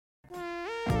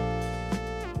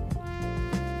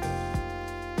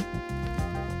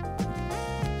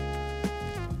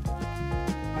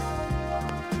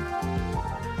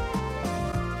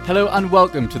Hello and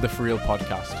welcome to the For Real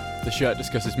podcast, the show that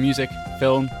discusses music,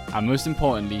 film, and most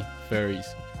importantly,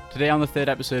 furries. Today on the third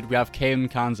episode, we have Kay and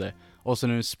Kanza, also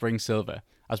known as Spring Silver,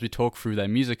 as we talk through their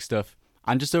music stuff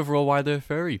and just overall why they're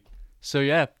furry. So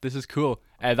yeah, this is cool.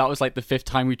 That was like the fifth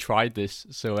time we tried this,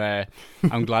 so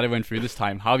I'm glad I went through this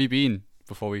time. How have you been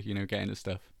before we, get into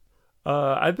stuff?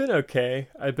 I've been okay.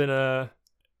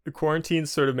 Quarantine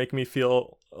sort of making me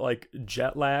feel like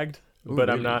jet lagged. Ooh, but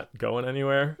really? I'm not going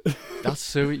anywhere. That's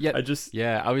so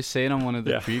yeah. I was saying on one of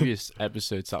the previous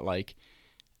episodes that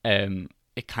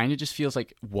it kind of just feels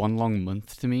like one long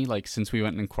month to me. Like since we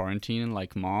went in quarantine in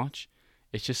like March,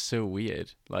 it's just so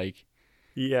weird. Like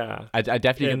yeah, I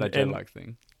definitely get that jet lag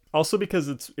thing. Also because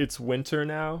it's winter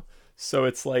now, so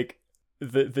it's like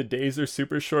the days are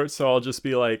super short. So I'll just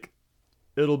be like,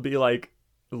 it'll be like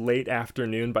late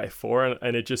afternoon by 4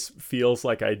 and it just feels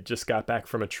like I just got back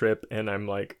from a trip and I'm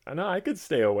like, I know I could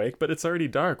stay awake, but it's already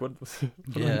dark. What's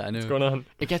going on?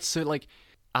 It gets so like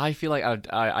I feel like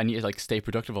I need to like stay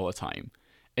productive all the time,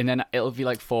 and then it'll be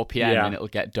like 4 p.m. and it'll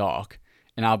get dark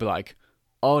and I'll be like,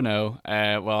 oh no,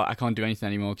 well I can't do anything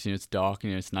anymore because it's dark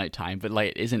and it's nighttime. But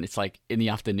like it isn't, it's like in the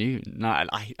afternoon. No,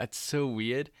 it's so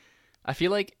weird. I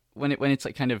feel like when it's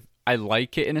like kind of, I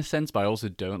like it in a sense, but I also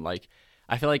don't. Like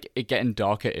I feel like it getting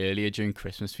darker earlier during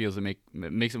Christmas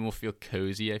makes it more feel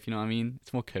cozy, if you know what I mean.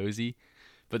 It's more cozy.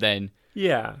 But then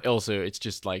also it's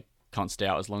just like can't stay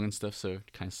out as long and stuff, so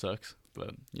it kind of sucks.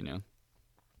 But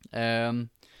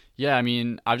I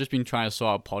mean, I've just been trying to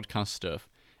sort out podcast stuff,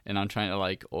 and I'm trying to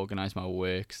like organize my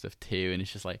work stuff too, and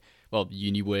it's just like, well,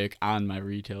 uni work and my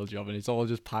retail job, and it's all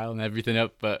just piling everything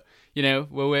up. But we're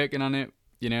working on it,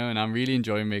 and I'm really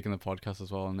enjoying making the podcast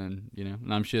as well. And then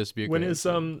and I'm sure this will be a great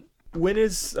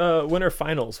when are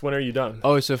finals? When are you done?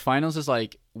 Oh, so finals is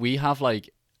like we have like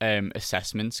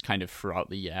assessments kind of throughout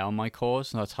the year on my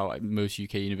course, and that's how most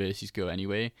UK universities go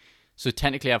anyway. So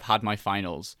technically I've had my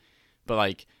finals, but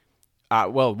like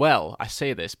I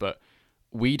say this, but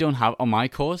we don't have on my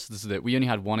course, we only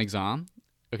had one exam,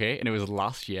 okay, and it was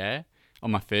last year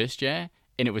on my first year,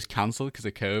 and it was cancelled because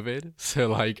of COVID. So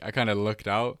like I kind of lucked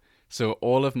out. So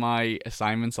all of my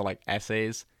assignments are like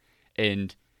essays,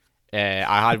 and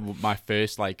I had my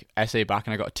first like essay back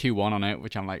and I got a 2-1 on it,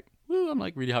 which I'm like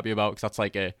really happy about, because that's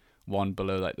like a 1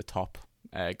 below like the top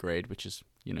grade, which is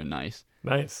nice.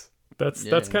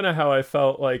 That's kind of how I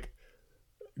felt like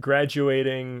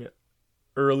graduating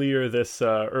earlier this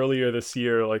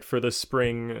year, like for the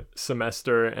spring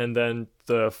semester, and then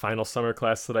the final summer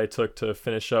class that I took to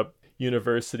finish up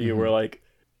university, where like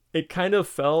it kind of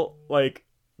felt like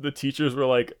the teachers were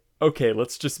like, okay,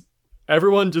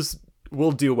 everyone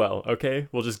we'll do well, okay?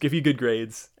 We'll just give you good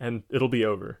grades and it'll be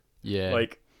over. Yeah.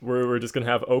 Like we're just going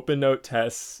to have open note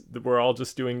tests. We're all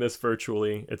just doing this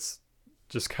virtually. It's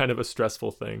just kind of a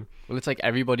stressful thing. Well, it's like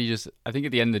everybody I think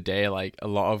at the end of the day, like a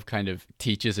lot of kind of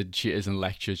teachers and tutors and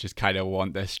lecturers just kind of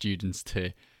want their students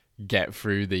to get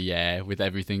through the year with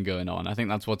everything going on. I think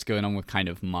that's what's going on with kind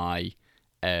of my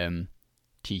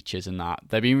teachers and that.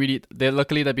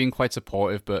 Luckily they're being quite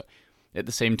supportive, but at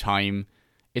the same time,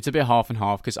 it's a bit half and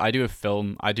half, because I do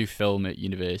film at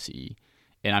university,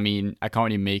 and I mean, I can't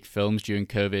really make films during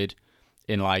COVID,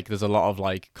 and like there's a lot of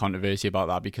like controversy about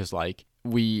that, because like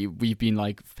we've been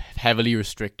like heavily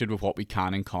restricted with what we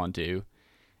can and can't do,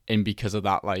 and because of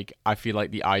that, like I feel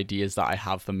like the ideas that I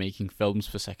have for making films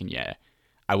for second year,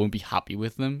 I won't be happy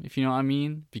with them, if you know what I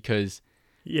mean, because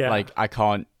like I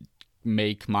can't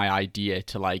make my idea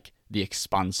to like the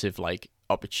expansive like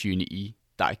opportunity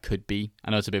that it could be. I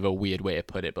know it's a bit of a weird way to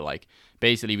put it, but like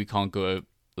basically we can't go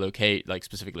locate like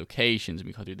specific locations, and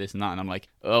we can't do this and that, and I'm like,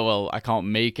 oh well, I can't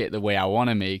make it the way I want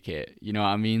to make it, you know what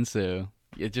I mean? So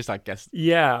it just, I guess,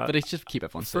 but it's just keep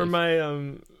everyone safe.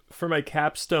 For my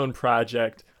capstone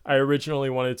project, I originally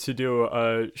wanted to do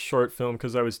a short film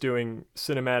because I was doing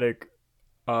cinematic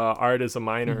art as a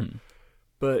minor,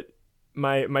 but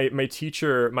my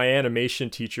teacher, my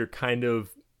animation teacher, kind of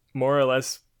more or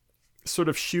less sort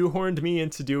of shoehorned me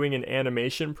into doing an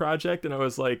animation project, and I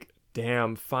was like,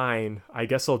 damn, fine, I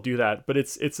guess I'll do that. But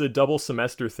it's a double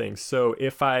semester thing, so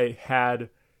if I had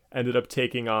ended up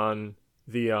taking on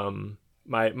the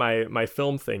my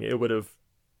film thing,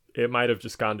 it might have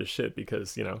just gone to shit,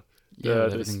 because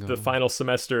the final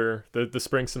semester, the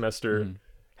spring semester,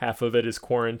 half of it is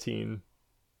quarantine,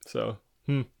 so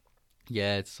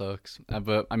Yeah, it sucks.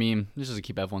 But I mean, this is to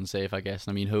keep everyone safe, I guess.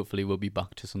 I mean, hopefully we'll be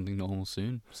back to something normal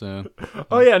soon. So.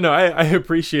 Oh yeah, no, I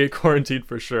appreciate quarantine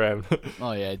for sure.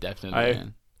 Oh yeah,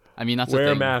 definitely. I mean, that's the thing.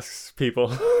 Wear masks,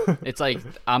 people. It's like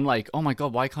I'm like, oh my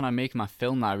god, why can't I make my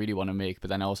film that I really want to make? But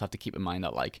then I also have to keep in mind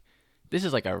that like this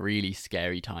is like a really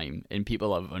scary time, and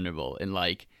people are vulnerable, and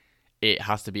like it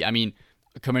has to be. I mean,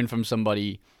 coming from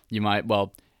somebody, you might,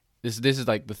 well, this is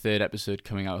like the third episode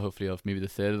coming out, hopefully, of maybe the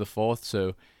third or the fourth.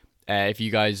 So if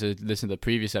you guys are listening to the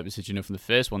previous episode, you know from the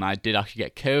first one, I did actually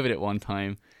get COVID at one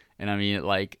time. And I mean,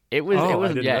 like, it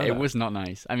was not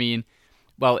nice. I mean,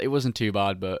 well, it wasn't too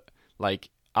bad, but like,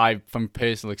 from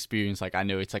personal experience, like, I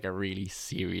know it's like a really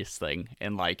serious thing.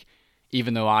 And like,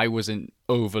 even though I wasn't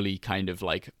overly kind of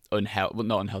like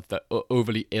not unhealthy, but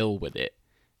overly ill with it,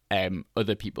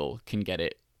 other people can get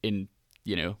it and,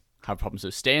 you know, have problems. So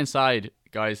stay inside,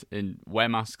 guys, and wear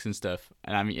masks and stuff.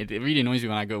 And I mean, it really annoys me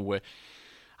when I go work.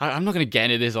 I'm not going to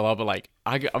get into this a lot, but like,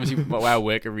 obviously where I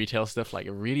work at retail stuff, like,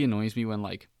 it really annoys me when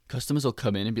like customers will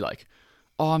come in and be like,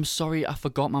 "Oh, I'm sorry, I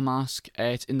forgot my mask.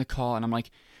 It's in the car." And I'm like,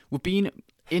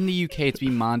 in the UK, it's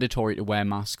been mandatory to wear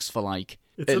masks for like,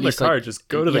 it's in the car, like, just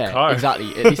go to the car. Exactly.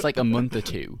 At least like a month or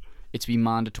two, it's been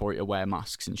mandatory to wear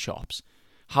masks in shops.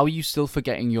 How are you still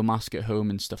forgetting your mask at home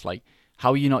and stuff? Like,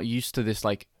 how are you not used to this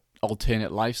like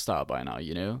alternate lifestyle by now,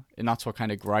 you know? And that's what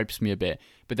kind of gripes me a bit.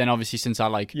 But then obviously, since I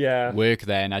like work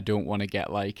there and I don't want to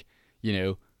get like, you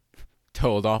know,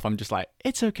 told off, I'm just like,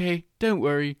 it's okay, don't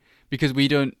worry. Because we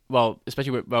don't, well,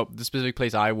 especially with, well, the specific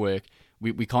place I work,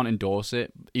 we can't endorse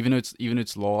it. Even though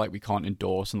it's law, like, we can't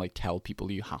endorse and like tell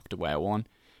people you have to wear one.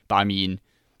 But I mean,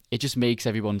 it just makes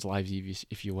everyone's lives easier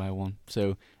if you wear one.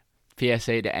 So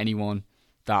PSA to anyone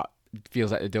that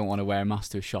feels like they don't want to wear a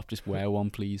mask to a shop, just wear one,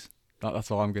 please.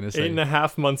 That's all I'm going to say.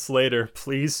 8.5 months later,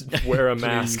 please wear a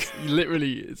mask.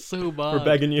 Literally, it's so bad. We're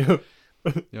begging you.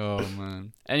 Oh,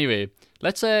 man. Anyway,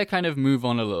 let's kind of move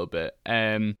on a little bit.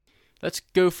 Let's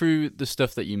go through the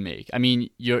stuff that you make. I mean,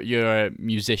 you're a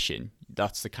musician.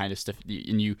 That's the kind of stuff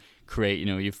and you create, you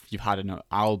know, you've had an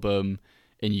album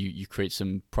and you create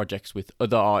some projects with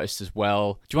other artists as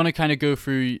well. Do you want to kind of go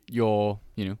through your,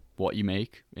 you know, what you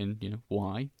make and, you know,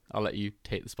 why? I'll let you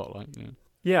take the spotlight. You know.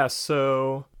 Yeah,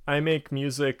 so I make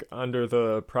music under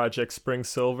the project Spring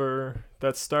Silver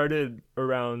that started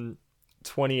around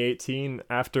 2018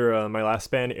 after my last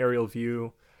band, Aerial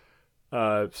View,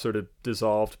 sort of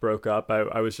dissolved, broke up.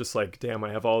 I was just like, damn,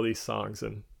 I have all these songs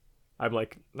and I'm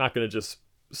like not gonna just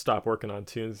stop working on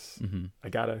tunes. Mm-hmm. I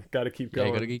gotta keep going.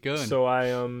 Yeah, gotta keep going. So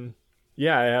I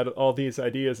I had all these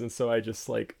ideas, and so I just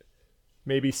like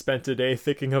maybe spent a day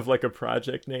thinking of like a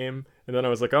project name, and then I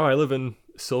was like, oh, I live in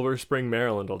Silver Spring,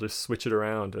 Maryland. I'll just switch it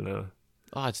around and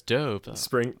oh, it's dope.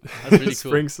 Spring, that's really cool.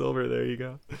 Spring Silver. There you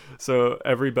go. So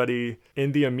everybody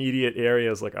in the immediate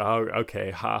area is like, oh,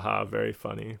 okay, haha, very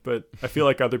funny. But I feel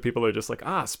like other people are just like,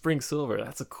 Spring Silver.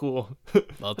 That's a cool,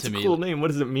 well, that's a cool name. What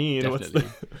does it mean? Definitely.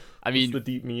 What's the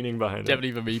deep meaning behind definitely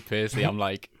it? For me personally, I'm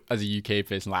like, as a UK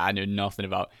person, like I know nothing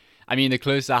about. I mean, the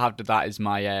closest I have to that is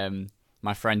my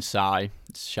my friend Sai.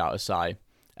 Shout out Sai.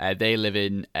 They live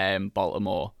in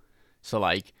Baltimore, so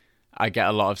like I get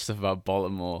a lot of stuff about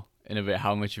Baltimore. In a bit,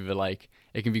 how much of it, like,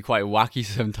 it can be quite wacky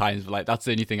sometimes, but like that's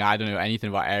the only thing. I don't know anything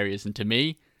about areas, and to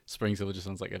me, Spring Silver just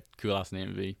sounds like a cool ass name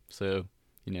to be. So,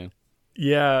 you know.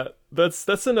 Yeah,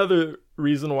 that's another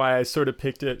reason why I sort of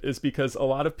picked it, is because a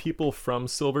lot of people from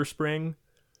Silver Spring,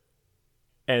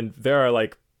 and there are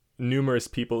like numerous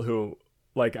people who,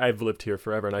 like, I've lived here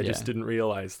forever, and I just didn't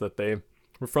realize that they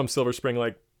were from Silver Spring.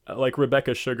 Like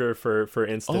Rebecca Sugar, for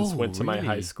instance, went to my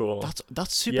high school.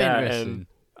 That's super interesting. And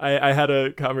I had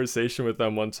a conversation with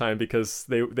them one time because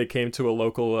they came to a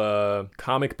local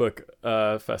comic book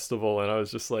festival, and I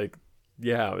was just like,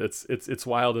 yeah, it's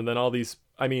wild. And then all these,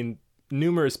 I mean,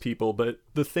 numerous people, but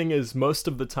the thing is, most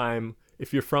of the time,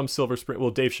 if you're from Silver Spring,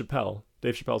 well, Dave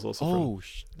Chappelle's also from. Oh,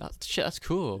 that's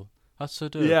cool. That's so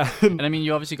dope. Yeah. And I mean,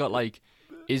 you obviously got like,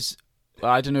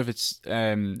 I don't know if it's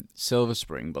Silver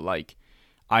Spring, but like,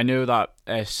 I know that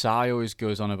Sai always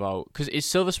goes on about, because is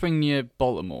Silver Spring near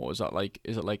Baltimore? Is it like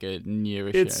a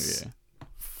nearish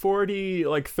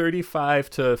area? 35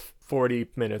 to 40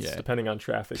 minutes, depending on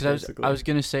traffic. Basically, I was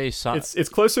gonna say Sai. It's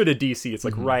closer to DC. It's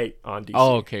like right on DC.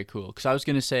 Oh, okay, cool. Because I was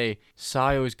gonna say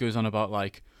Sai always goes on about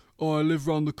like, oh, I live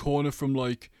around the corner from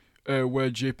like where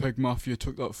JPEG Mafia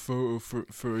took that photo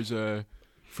for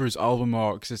his album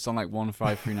art, because it's on like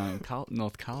 1539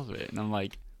 North Calvert, and I'm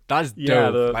like. That's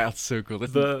dope. That's so cool.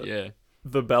 The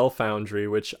Bell Foundry,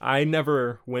 which I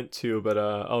never went to, but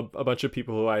a bunch of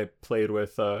people who I played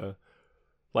with,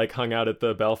 like hung out at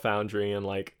the Bell Foundry, and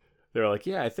like they were like,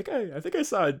 yeah, I think I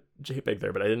saw JPEG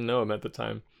there, but I didn't know him at the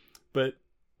time. But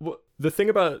the thing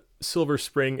about Silver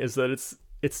Spring is that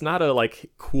it's not a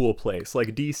like cool place.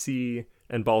 Like DC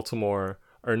and Baltimore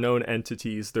are known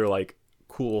entities. They're like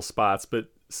cool spots, but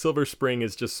Silver Spring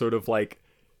is just sort of like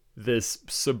this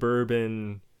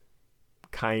suburban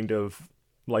kind of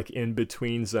like in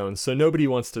between zone. So nobody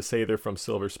wants to say they're from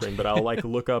Silver Spring, but I'll like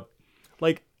look up,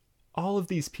 like all of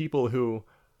these people who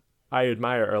I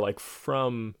admire are like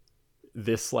from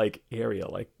this like area,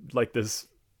 like this,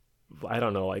 I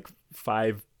don't know, like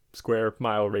 5 square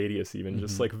mile radius even,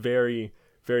 just like very,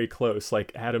 very close.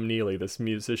 Like Adam Neely, this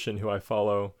musician who I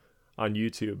follow on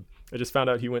YouTube. I just found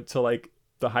out he went to like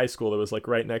the high school that was like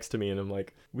right next to me, and I'm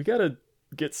like, we gotta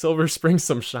get Silver Spring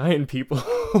some shine, people.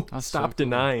 Stop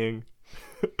denying.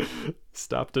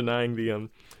 Stop denying the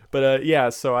But yeah,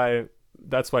 so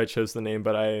that's why I chose the name,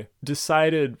 but I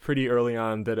decided pretty early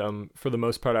on that for the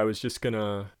most part I was just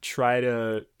gonna try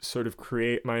to sort of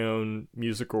create my own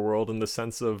musical world, in the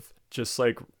sense of just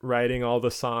like writing all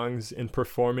the songs and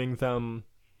performing them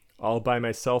all by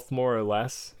myself, more or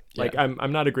less. Yeah. Like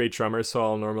I'm not a great drummer, so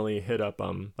I'll normally hit up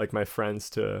like my friends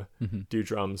to do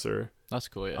drums, or that's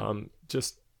cool. Yeah.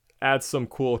 Just add some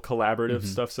cool collaborative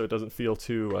stuff so it doesn't feel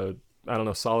too I don't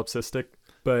know, solipsistic.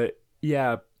 But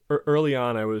yeah, early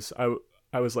on I was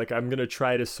like, I'm gonna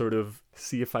try to sort of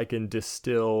see if I can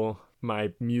distill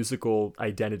my musical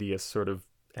identity as sort of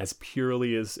as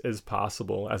purely as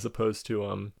possible, as opposed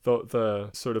to the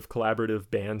sort of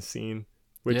collaborative band scene,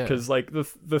 which, because like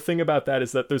the thing about that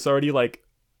is that there's already like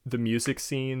the music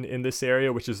scene in this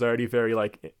area, which is already very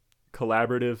like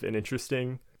collaborative and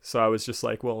interesting. So I was just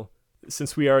like, well,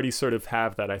 since we already sort of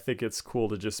have that, I think it's cool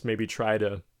to just maybe try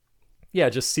to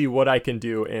just see what I can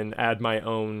do and add my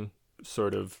own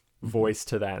sort of voice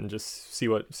to that, and just see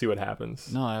what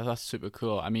happens. No, that's super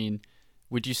cool. I mean,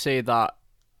 would you say that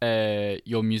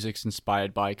your music's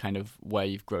inspired by kind of where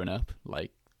you've grown up,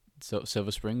 like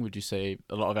Silver Spring? Would you say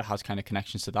a lot of it has kind of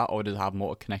connections to that, or does it have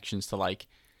more connections to like,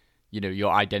 you know,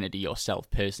 your identity, yourself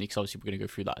personally? Because obviously we're going to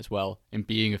go through that as well, in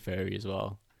being a furry as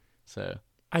well. So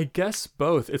I guess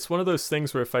both. It's one of those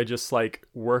things where if I just like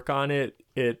work on it,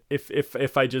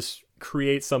 if I just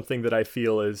create something that I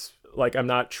feel is like, I'm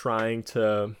not trying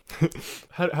to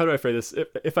how do I phrase this?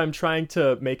 If I'm trying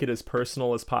to make it as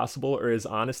personal as possible or as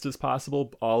honest as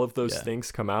possible, all of those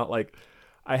things come out. Like,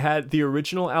 I had the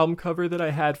original album cover that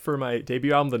I had for my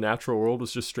debut album, The Natural World,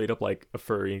 was just straight up like a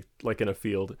furry, like in a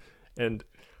field. And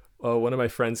one of my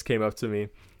friends came up to me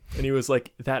and he was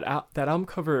like, that album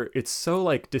cover, it's so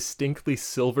like distinctly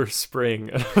Silver Spring.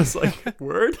 And I was like,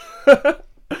 word?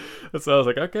 So I was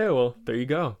like, okay, well, there you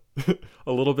go.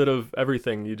 A little bit of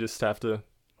everything. You just have to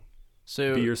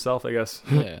be yourself, I guess.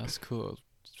 Yeah, that's cool.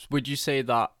 Would you say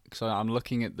that, because I'm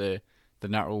looking at the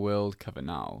Natural World cover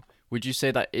now, would you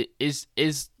say that it is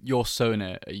your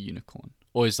Sona a unicorn?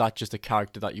 Or is that just a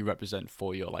character that you represent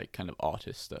for your like kind of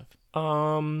artist stuff?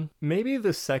 Maybe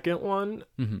the second one.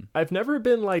 I've never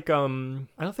been like, I don't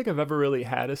think I've ever really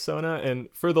had a Sona. And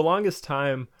for the longest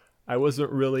time, I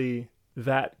wasn't really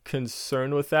that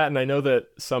concerned with that. And I know that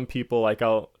some people like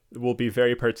will be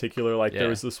very particular. Like there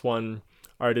was this one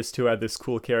artist who had this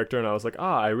cool character and I was like,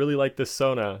 I really like this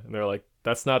Sona. And they're like,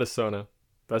 that's not a Sona.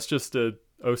 That's just a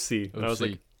OC. And I was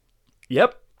like,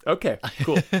 yep. Okay,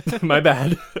 cool. My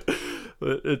bad.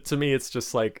 To me, it's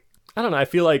just like, I don't know. I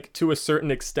feel like to a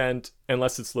certain extent,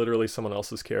 unless it's literally someone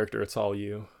else's character, it's all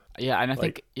you. Yeah. And I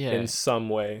think, in some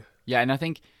way. Yeah. And I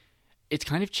think it's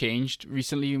kind of changed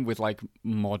recently with like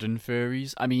modern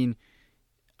furries. I mean,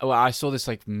 I saw this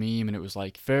like meme and it was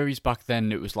like, furries back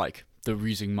then, it was like, the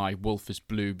reason my wolf is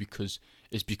blue because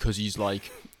he's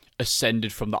like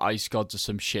ascended from the ice gods or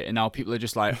some shit. And now people are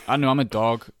just like, I know, I'm a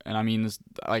dog. And I mean,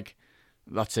 like,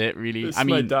 that's it really. This is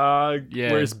my dog.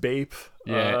 Yeah. Where's Bape?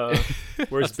 Yeah.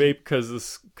 Where's Bape? Because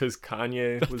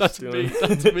Kanye was that's doing.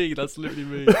 That's me. That's literally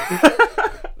me.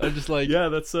 I'm just like, yeah,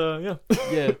 that's yeah.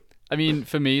 Yeah. I mean,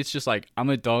 for me, it's just like, I'm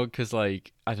a dog because,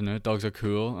 like, I don't know, dogs are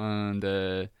cool.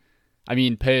 And, I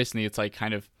mean, personally, it's like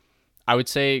kind of, I would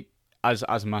say,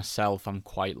 as myself, I'm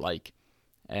quite, like,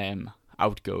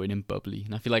 outgoing and bubbly.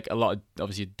 And I feel like a lot of,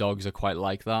 obviously, dogs are quite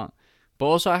like that. But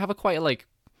also, I have a quite, like,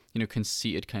 you know,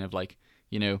 conceited kind of, like,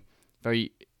 you know,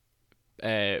 very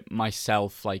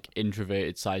myself, like,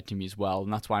 introverted side to me as well.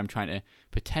 And that's why I'm trying to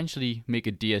potentially make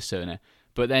a deer Sona.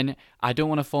 But then I don't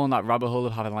want to fall in that rabbit hole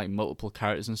of having like multiple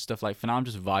characters and stuff. Like for now, I'm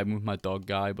just vibing with my dog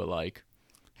guy. But like,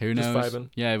 who knows? Just vibing.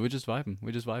 Yeah, we're just vibing.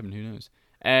 Who knows?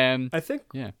 I think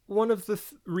one of the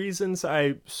reasons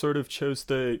I sort of chose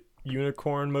the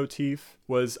unicorn motif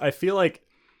was I feel like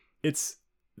it's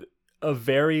a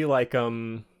very like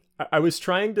I was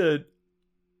trying to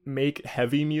make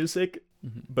heavy music,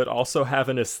 but also have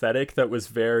an aesthetic that was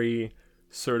very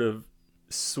sort of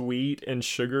sweet and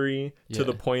sugary to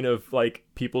the point of like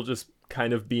people just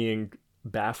kind of being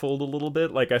baffled a little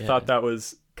bit. Like I thought that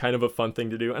was kind of a fun thing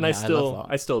to do, and I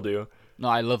still do. No,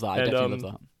 I love that. I definitely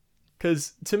love that.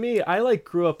 Because to me, I like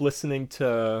grew up listening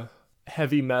to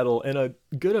heavy metal, and a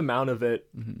good amount of it,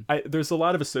 there's a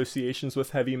lot of associations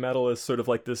with heavy metal as sort of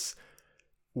like this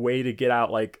way to get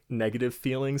out like negative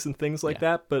feelings and things like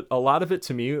that. But a lot of it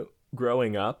to me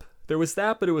growing up, there was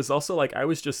that, but it was also like I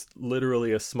was just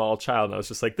literally a small child, and I was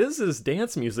just like, this is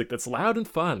dance music that's loud and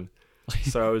fun.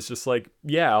 So I was just like,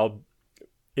 yeah,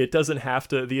 it doesn't have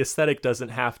to, the aesthetic doesn't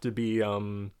have to be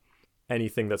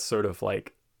anything that's sort of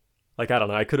like I don't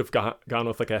know, I could have gone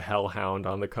with like a hellhound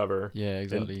on the cover. Yeah,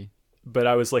 exactly. But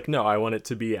I was like, no, I want it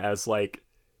to be as like,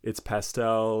 it's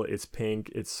pastel, it's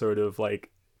pink, it's sort of like,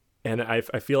 and I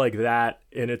feel like that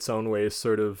in its own way is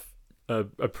sort of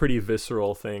a pretty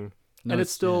visceral thing. No, and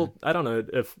it's still, I don't know,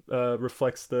 if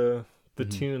reflects the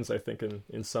tunes, I think,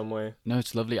 in some way. No,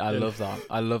 it's lovely. I love that.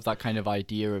 I love that kind of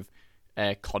idea of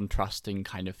contrasting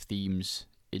kind of themes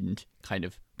and kind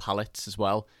of palettes as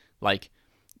well. Like,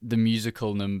 the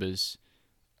musical numbers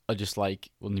are just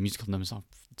like, well, the musical numbers aren't,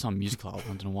 it's not a musical album,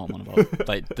 I don't know what I'm on about.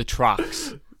 Like, the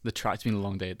tracks, it's been a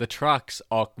long day. The tracks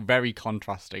are very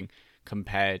contrasting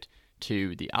compared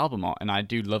to the album art, and I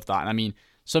do love that. And I mean,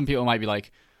 some people might be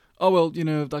like, oh, well, you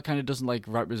know, that kind of doesn't like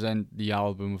represent the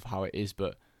album of how it is,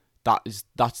 but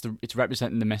it's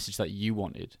representing the message that you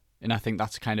wanted. And I think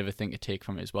that's kind of a thing to take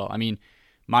from it as well. I mean,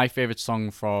 my favorite song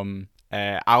from,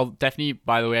 I'll definitely,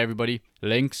 by the way, everybody,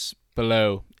 links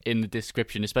below in the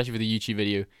description, especially for the YouTube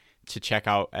video, to check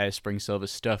out Spring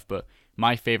Silver's stuff. But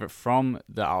my favorite from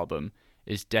the album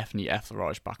is definitely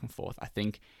Effleurage Back and Forth. I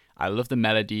think I love the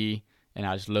melody, and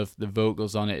I just love the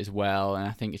vocals on it as well. And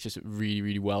I think it's just really,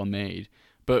 really well made.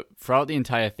 But throughout the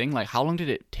entire thing, like, how long did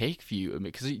it take for you?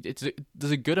 Because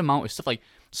there's a good amount of stuff. Like,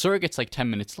 Surrogate's like 10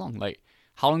 minutes long. Like,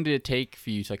 how long did it take for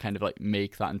you to kind of like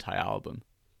make that entire album?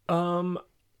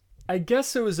 I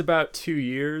guess it was about 2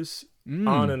 years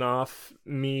on and off,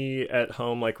 me at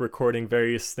home, like recording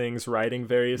various things, writing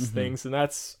various things. And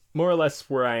that's more or less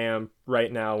where I am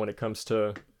right now when it comes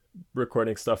to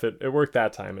recording stuff. It worked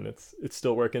that time, and it's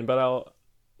still working. But I'll,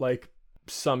 like,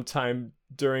 sometime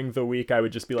during the week, I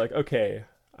would just be like, okay,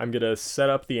 I'm going to set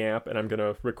up the amp and I'm going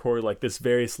to record like this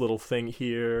various little thing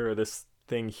here, or this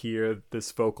thing here,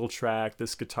 this vocal track,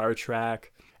 this guitar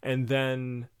track. And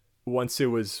then once it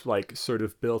was like sort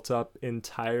of built up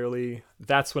entirely,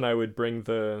 that's when I would bring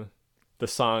the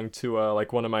song to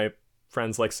like one of my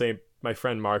friends, like say my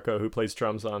friend Marco, who plays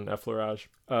drums on Effleurage.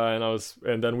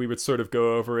 And then we would sort of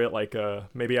go over it, like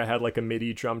maybe I had like a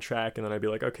MIDI drum track, and then I'd be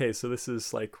like, okay, so this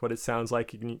is like what it sounds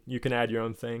like. You can add your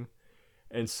own thing.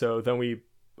 And so then we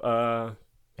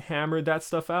hammered that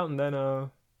stuff out, and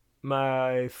then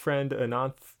my friend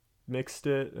Ananth mixed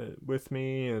it with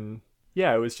me, and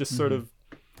yeah, it was just sort of,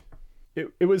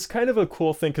 it was kind of a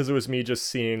cool thing, because it was me just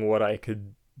seeing what I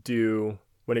could do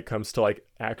when it comes to like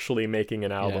actually making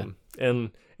an album.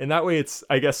 And in that way, it's,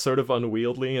 I guess, sort of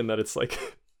unwieldy in that it's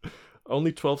like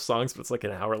only 12 songs, but it's like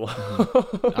an hour long.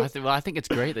 I think it's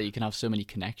great that you can have so many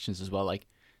connections as well, like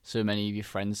so many of your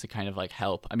friends to kind of like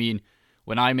help. I mean,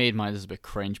 when I made mine, this is a bit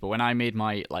cringe, but when I made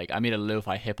I made a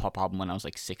lo-fi hip-hop album when I was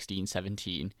like 16,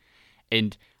 17.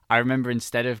 And I remember,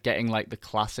 instead of getting like the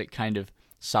classic kind of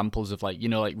samples of like, you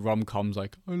know, like rom-coms,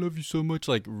 like I love you so much,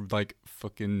 like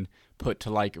fucking put to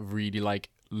like really like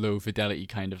low fidelity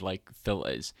kind of like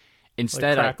filters.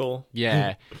 Instead, like Crackle.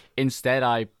 Instead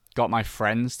I got my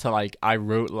friends to like, I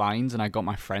wrote lines and I got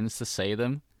my friends to say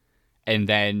them and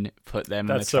then put them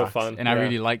in the tracks. That's so fun. And I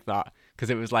really like that, because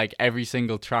it was like every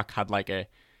single track had like a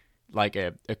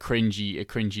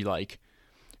cringy like,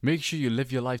 make sure you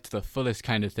live your life to the fullest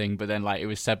kind of thing. But then like it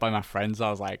was said by my friends. I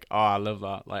was like, oh, I love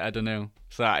that. Like, I don't know.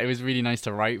 So it was really nice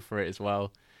to write for it as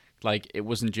well. Like, it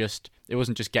wasn't just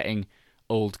getting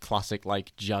old classic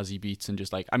like jazzy beats and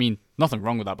just like, I mean, nothing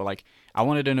wrong with that, but like I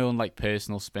wanted an own like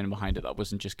personal spin behind it that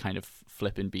wasn't just kind of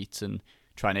flipping beats and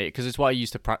trying to, because it's what I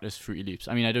used to practice Fruity Loops.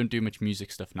 I mean, I don't do much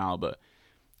music stuff now, but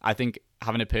I think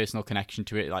having a personal connection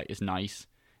to it like is nice.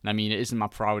 And I mean, it isn't my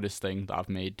proudest thing that I've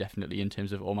made, definitely, in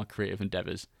terms of all my creative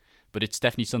endeavors, but it's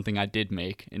definitely something I did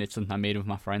make, and it's something I made with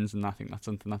my friends, and I think that's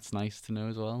something that's nice to know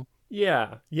as well.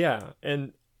 Yeah,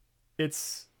 and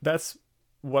that's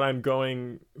what I'm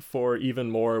going for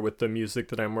even more with the music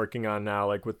that I'm working on now,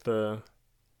 like with the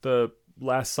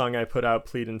last song I put out,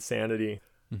 Plead Insanity.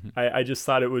 I just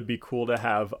thought it would be cool to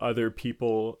have other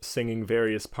people singing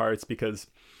various parts, because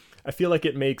I feel like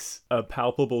it makes a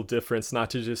palpable difference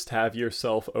not to just have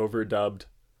yourself overdubbed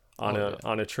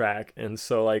on a track. And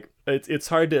so like it's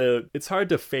hard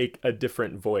to fake a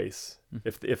different voice,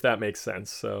 if that makes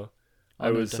sense. So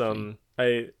that's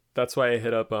why I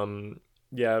hit up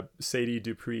Sadie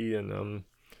Dupree and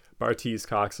Bartees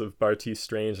Cox of Bartees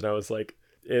Strange, and I was like,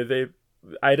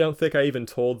 I don't think I even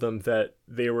told them that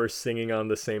they were singing on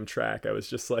the same track. I was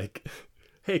just like,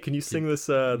 "Hey, can you sing this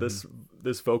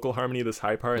this vocal harmony, this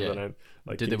high part?" Yeah. And then I'm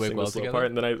like, Did "Can they you work sing well this low together? part?"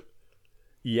 And then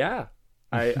yeah,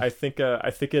 I think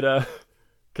it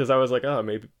because I was like, oh,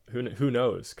 maybe who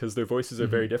knows? Because their voices are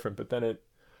very different. But then it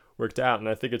worked out, and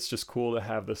I think it's just cool to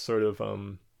have this sort of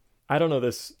I don't know,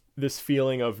 this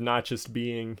feeling of not just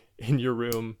being in your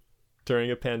room during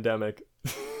a pandemic.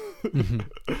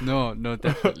 No,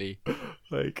 definitely.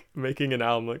 Like making an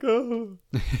album, like, oh.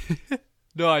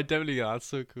 No, I definitely get that. That's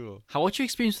so cool. What's your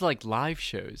experience with like live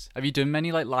shows? Have you done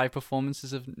many like live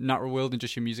performances of Natural World and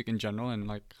just your music in general? And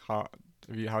like how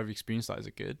have you experienced that? Is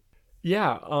it good?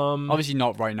 Yeah. Obviously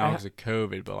not right now because of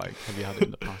COVID, but like have you had it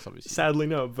in the past? Obviously. Sadly,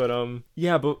 no. But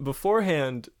yeah. But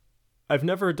beforehand, I've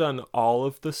never done all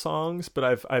of the songs,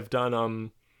 but I've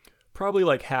done probably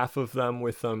like half of them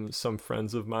with some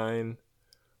friends of mine.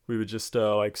 We would just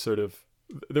like sort of,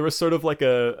 there was sort of like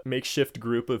a makeshift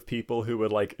group of people who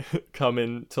would like come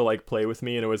in to like play with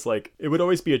me, and it was like it would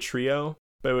always be a trio,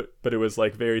 but it was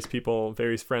like various people,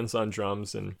 various friends on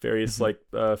drums and various like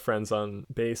friends on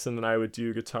bass, and then I would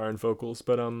do guitar and vocals.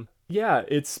 But yeah,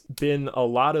 it's been a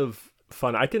lot of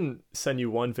fun. I can send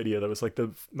you one video that was like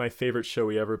my favorite show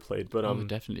we ever played. But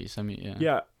definitely send me. Yeah.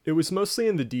 Yeah, it was mostly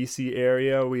in the DC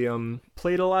area. We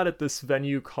played a lot at this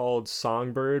venue called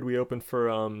Songbird. We opened for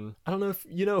I don't know if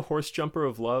you know Horse Jumper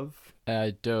of Love.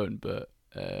 I don't, but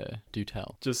do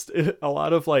tell. Just a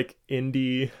lot of like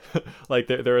indie, like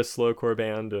they're a slowcore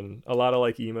band, and a lot of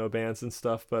like emo bands and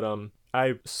stuff. But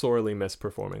I sorely miss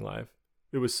performing live.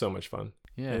 It was so much fun.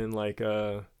 Yeah. And like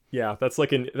yeah, that's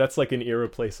like an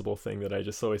irreplaceable thing that I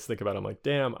just always think about. I'm like,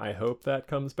 damn, I hope that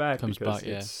comes back because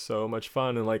it's so much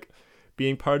fun. And like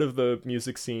being part of the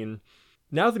music scene.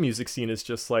 Now the music scene is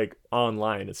just like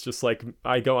online. It's just like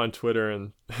I go on Twitter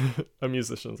and a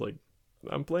musician's like,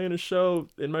 I'm playing a show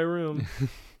in my room,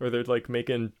 or they're like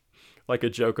making like a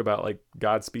joke about like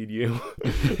Godspeed You.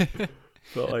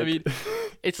 But like, I mean,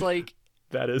 it's like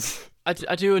that is. I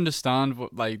do understand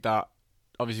what like that.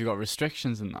 Obviously, you've got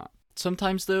restrictions and that.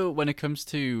 Sometimes though, when it comes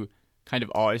to kind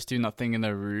of artists doing that thing in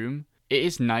their room, it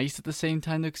is nice at the same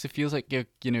time though, because it feels like you're,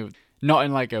 you know, not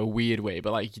in like a weird way,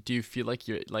 but like you do feel like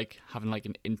you're like having like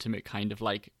an intimate kind of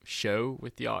like show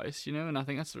with the artist, you know, and I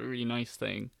think that's a really nice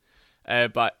thing.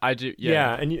 But I do,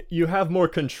 yeah, and you have more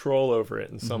control over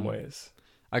it in some ways.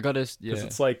 I gotta, yeah, because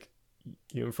it's like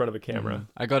you in front of a camera.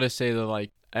 I gotta say that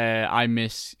like I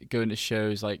miss going to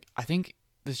shows. Like I think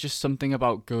there's just something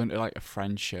about going to like a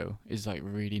friend's show is like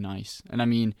really nice. And I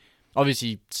mean,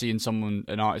 obviously seeing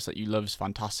an artist that you love is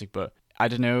fantastic, but I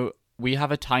don't know, we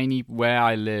have where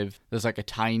I live, there's like a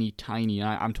tiny,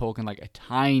 I'm talking like a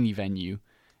tiny venue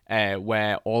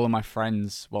where all of my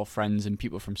friends and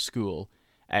people from school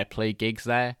play gigs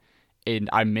there. And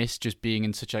I miss just being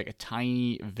in such like a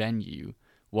tiny venue,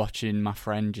 watching my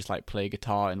friend just like play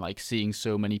guitar and like seeing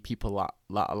so many people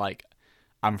that like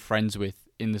I'm friends with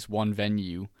in this one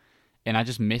venue, and I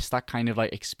just miss that kind of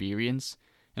like experience.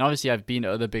 And obviously I've been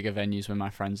to other bigger venues where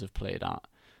my friends have played at,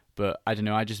 but I don't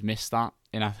know, I just miss that.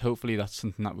 And hopefully that's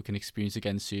something that we can experience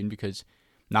again soon, because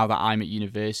now that I'm at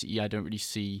university, I don't really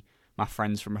see my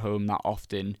friends from home that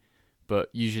often. But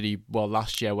usually, well,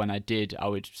 last year when I did, I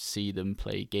would see them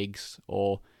play gigs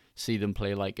or see them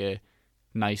play like a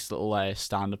nice little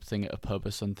stand-up thing at a pub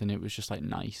or something. It was just like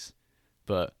nice.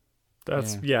 But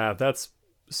that's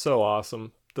so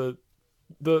awesome. The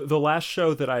last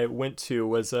show that I went to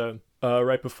was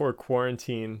right before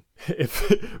quarantine. It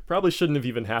probably shouldn't have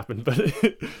even happened, but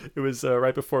it was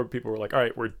right before people were like, all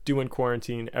right, we're doing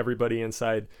quarantine, everybody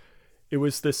inside. It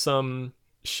was this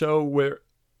show where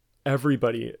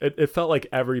it felt like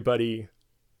everybody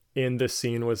in the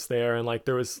scene was there, and like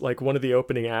there was like one of the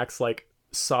opening acts like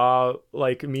saw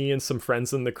like me and some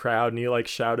friends in the crowd, and he like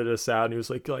shouted us out, and he was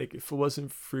like if it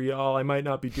wasn't for y'all, I might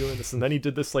not be doing this. And then he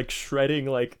did this like shredding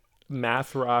like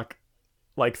math rock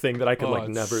like thing that I could like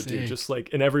never do, just like,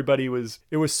 and everybody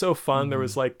it was so fun. There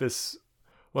was like this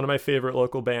one of my favorite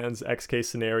local bands, XK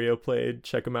Scenario, played.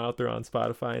 Check them out, they're on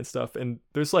Spotify and stuff, and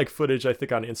there's like footage I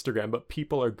think on Instagram, but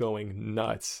people are going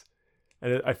nuts.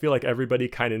 And I feel like everybody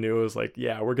kind of knew it was like,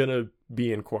 yeah, we're gonna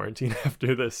be in quarantine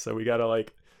after this, so we gotta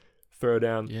like throw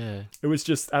down. Yeah, it was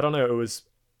just, I don't know, it was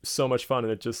so much fun,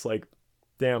 and it just like,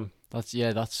 damn,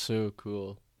 that's so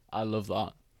cool. I love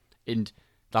that. And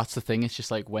that's the thing, it's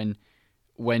just like when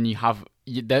you have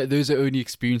those are only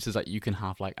experiences that you can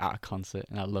have like at a concert,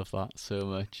 and I love that so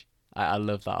much. I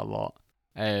love that a lot.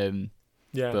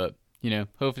 Yeah, but you know,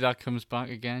 hopefully that comes back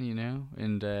again, you know.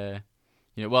 And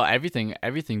you know, well, everything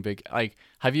big. Like,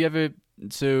 have you ever,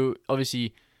 so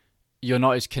obviously you're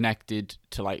not as connected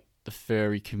to like the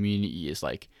furry community is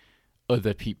like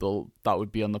other people that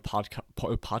would be on the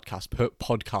podcast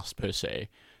per se.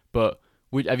 But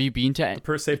have you been to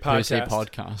Per se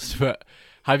podcast? But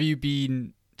have you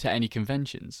been to any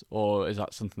conventions, or is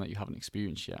that something that you haven't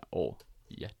experienced yet, or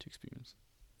yet to experience?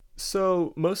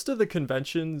 So most of the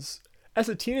conventions, as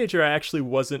a teenager, I actually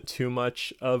wasn't too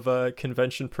much of a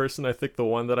convention person. I think the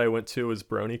one that I went to was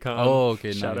BronyCon. Oh,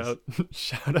 okay, shout nice.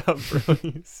 Shout out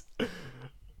bronies.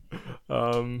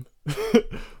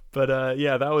 But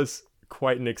yeah, that was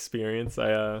quite an experience.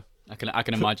 I can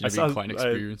imagine it being quite an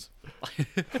experience.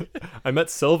 I met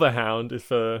Silverhound.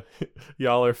 If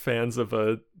y'all are fans of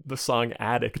the song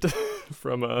 "Addict"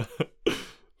 from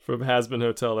Has-Been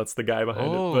Hotel, that's the guy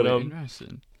behind it. But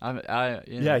interesting.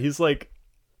 Yeah, he's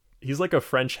like a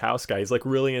French house guy. He's like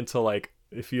really into like,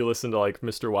 if you listen to like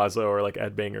Mr. Wazo or like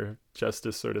Ed Banger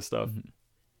Justice sort of stuff. Mm-hmm.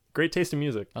 Great taste in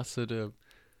music. That's so dope.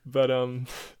 But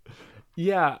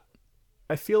yeah,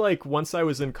 I feel like once I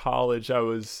was in college, I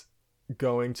was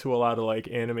going to a lot of like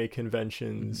anime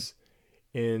conventions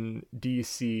in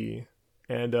DC,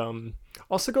 and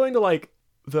also going to like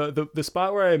the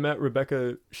spot where I met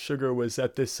Rebecca Sugar was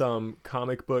at this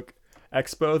comic book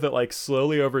expo that like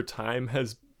slowly over time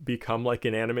has become like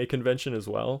an anime convention as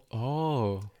well.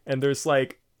 Oh. And there's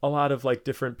like a lot of like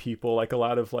different people, like a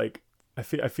lot of like I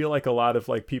feel like a lot of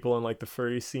like people in like the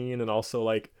furry scene, and also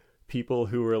like people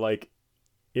who were like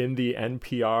in the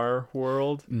NPR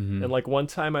world. Mm-hmm. And like one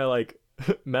time I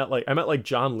met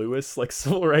John Lewis, like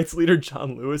civil rights leader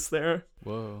John Lewis there.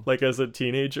 Whoa. Like as a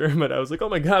teenager, but I was like, oh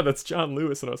my god, that's John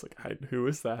Lewis. And I was like, who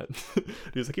is that?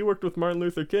 He was like, he worked with Martin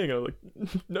Luther King. I was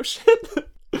like, no shit.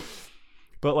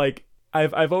 But like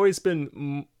I've always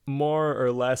been more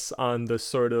or less on the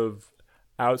sort of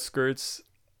outskirts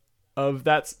of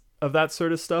that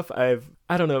sort of stuff. I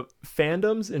don't know,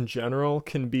 fandoms in general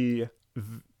can be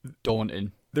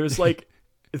daunting. There's like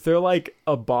they're like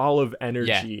a ball of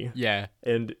energy. Yeah.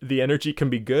 And the energy can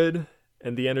be good,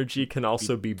 and the energy can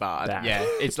also be bad. Yeah.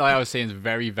 It's like I was saying, it's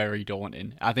very, very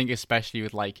daunting. I think especially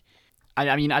with like,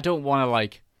 I mean, I don't want to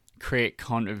like create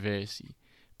controversy,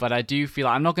 but I do feel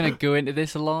like I'm not going to go into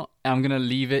this a lot. I'm going to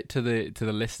leave it to the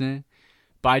listener.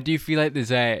 But I do feel like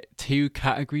there's two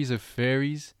categories of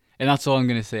furries, and that's all I'm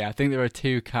going to say. I think there are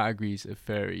two categories of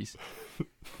furries.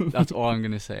 That's all I'm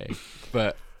going to say.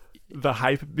 But the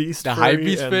hype beast,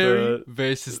 furry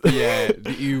versus the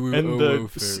uwu and the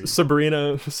furry.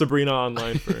 Sabrina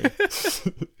online furry.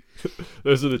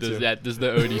 Those are the two. Yeah, there's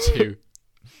the only two.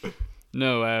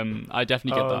 No, I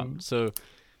definitely get that. So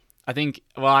I think,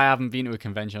 well, I haven't been to a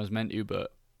convention. I was meant to,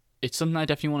 but it's something I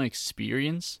definitely want to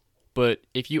experience. But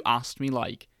if you asked me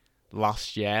like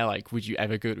last year, like, would you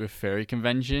ever go to a furry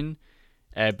convention?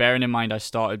 Bearing in mind I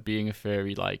started being a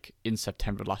furry like in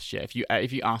September last year. If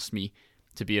you asked me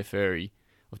to be a furry,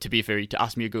 to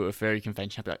ask me to go to a furry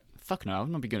convention, I'd be like, fuck no,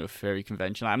 I'm not be going to a furry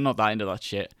convention. I'm not that into that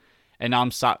shit. And now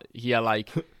I'm sat here like,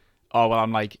 oh well,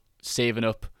 I'm like saving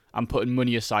up. I'm putting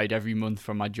money aside every month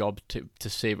from my job to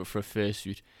save up for a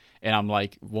fursuit, and I'm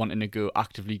like wanting to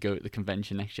actively go to the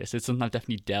convention next year. So it's something I've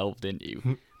definitely delved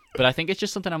into. But I think it's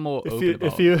just something I'm more open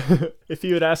about. If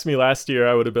you had asked me last year,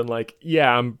 I would have been like,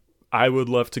 yeah, I would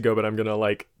love to go, but I'm gonna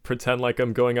like pretend like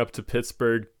I'm going up to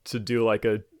Pittsburgh to do like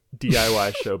a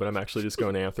DIY show, but I'm actually just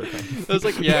going to Anthrocon. I was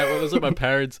like, yeah, well, those are my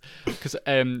parents, because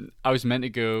I was meant to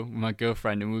go with my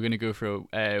girlfriend, and we were gonna go for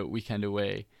a weekend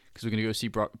away, because we're gonna go see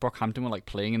Brockhampton. We're like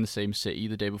playing in the same city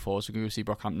the day before, so we're gonna go see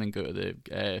Brockhampton and go to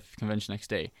the convention next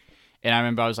day. And I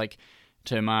remember I was like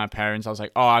to my parents, I was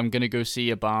like, oh, I'm gonna go see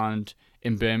a band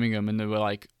in Birmingham, and they were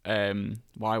like,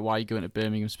 why are you going to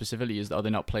Birmingham specifically? Are they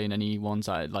not playing any ones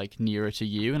that are like nearer to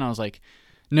you? And I was like,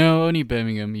 no, only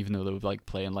Birmingham, even though they were like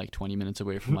playing like 20 minutes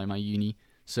away from like my uni.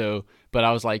 So, but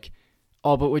I was like,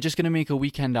 oh, but we're just gonna make a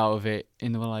weekend out of it.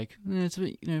 And they were like, it's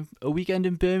a weekend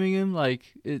in Birmingham,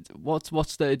 like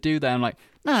what's there to do there? I'm like,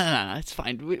 no, it's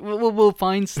fine. We'll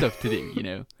find stuff to do,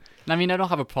 And I mean, I don't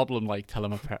have a problem like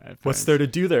telling my parents. What's there to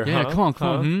do there? Yeah, huh? come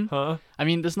on. Huh? I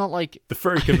mean, there's not like the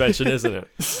furry convention, isn't it?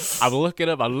 I'm looking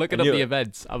up the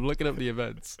events.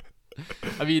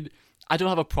 I mean, I don't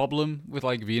have a problem with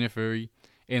like being a furry,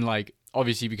 in like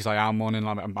obviously because I am one, and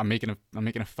I'm making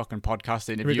a fucking podcast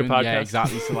interview. Yeah,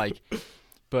 exactly. So like,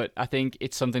 but I think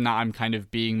it's something that I'm kind of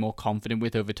being more confident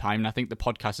with over time, and I think the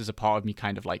podcast is a part of me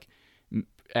kind of like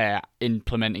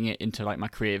implementing it into like my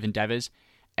creative endeavors.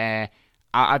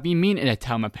 I've been meaning to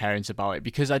tell my parents about it,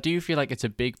 because I do feel like it's a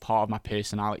big part of my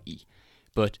personality,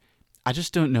 but I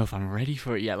just don't know if I'm ready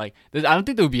for it yet. Like, I don't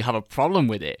think they'll have a problem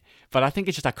with it, but I think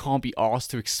it's just I can't be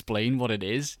asked to explain what it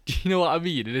is. Do you know what I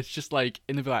mean? And it's just like,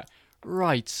 and they'll be like,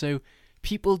 right, so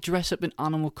people dress up in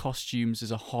animal costumes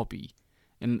as a hobby,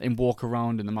 and walk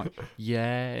around, and I'm like,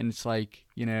 yeah, and it's like,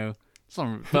 it's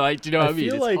not, but like, do you know what I mean?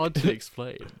 feel It's like- hard to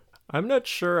explain. I'm not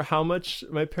sure how much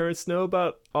my parents know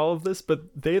about all of this, but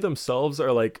they themselves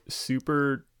are like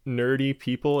super nerdy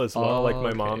people as well. Oh, Like my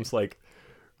okay. mom's like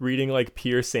reading like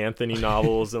Pierce Anthony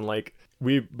novels, and like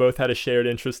we both had a shared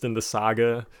interest in the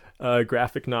Saga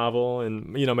graphic novel, and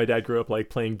my dad grew up like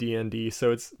playing D&D,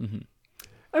 so it's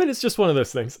I mean, it's just one of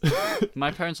those things.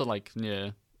 My parents are like,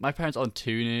 yeah, my parents aren't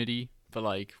too nerdy, but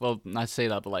like, well, I say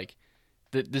that, but like,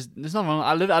 there's nothing wrong.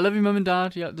 I love your mum and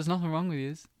dad. Yeah, there's nothing wrong with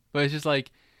you. But it's just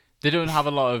like, they don't have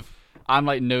a lot of. I'm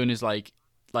like known as like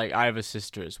I have a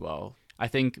sister as well. I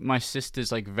think my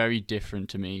sister's like very different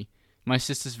to me. My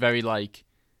sister's very like,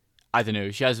 I don't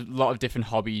know. She has a lot of different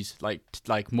hobbies,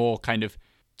 like more kind of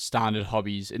standard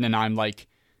hobbies, and then I'm like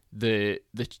the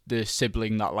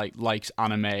sibling that like likes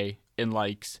anime and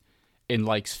likes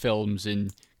films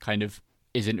and kind of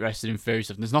is interested in furry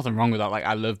stuff. And there's nothing wrong with that. Like,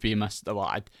 I love being myself.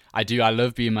 Well, I do. I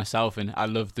love being myself, and I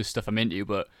love the stuff I'm into.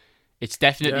 But it's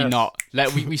definitely Yes. not.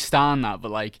 Like, we stand that,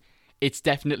 but like, it's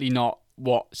definitely not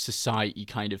what society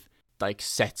kind of like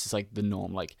sets as like the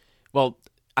norm. Like, well,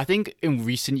 I think in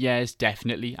recent years,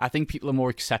 definitely, I think people are more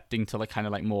accepting to like kind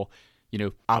of like more,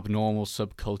 abnormal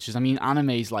subcultures. I mean,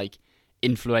 anime's like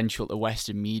influential to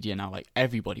Western media now. Like,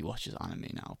 everybody watches anime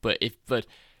now. But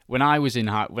when I was in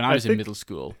think- middle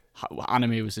school,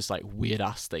 anime was this like weird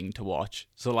ass thing to watch.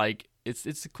 So like,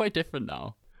 it's quite different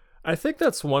now. I think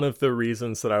that's one of the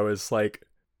reasons that I was like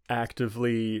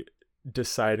actively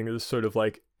deciding to sort of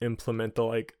like implement the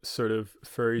like sort of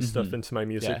furry stuff into my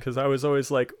music, Yeah. because I was always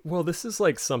like, well, this is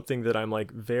like something that I'm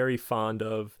like very fond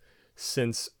of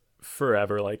since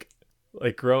forever. Like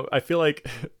I feel like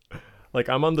like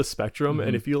I'm on the spectrum,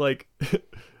 and if you like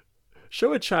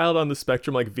show a child on the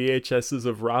spectrum like VHSs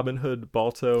of Robin Hood,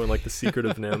 Balto, and like The Secret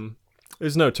of Nim,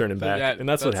 there's no turning back. Yeah, and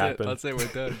that's what happened. That's it. We're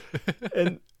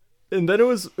done. And then it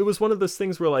was one of those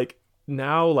things where like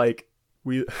now like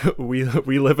we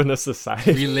live in a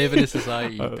society. We live in a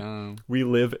society. Damn. We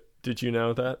live. Did you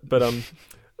know that? But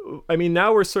I mean,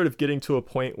 now we're sort of getting to a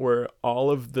point where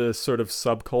all of the sort of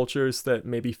subcultures that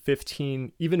maybe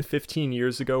 15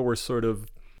 years ago were sort of,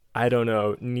 I don't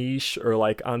know, niche or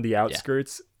like on the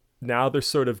outskirts. Now they're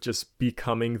sort of just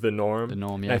becoming the norm. The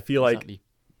norm, And yeah. I feel exactly. like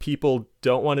people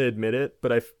don't want to admit it,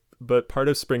 but part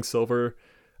of Spring Silver,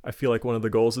 I feel like one of the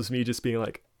goals is me just being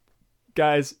like,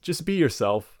 guys, just be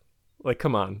yourself. Like,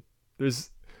 come on. There's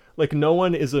like, no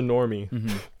one is a normie.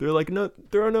 They're like, no,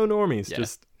 there are no normies. Yeah.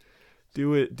 Just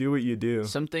do what you do.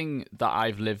 Something that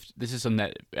I've lived. This is something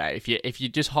that if you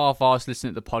just half-arsed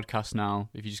listening to the podcast now,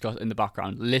 if you just got in the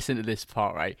background, listen to this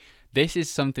part, right? This is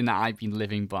something that I've been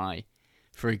living by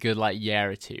for a good like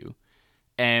year or two.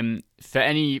 For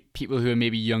any people who are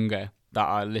maybe younger that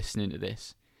are listening to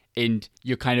this, and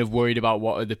you're kind of worried about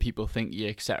what other people think you,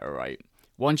 etc., right?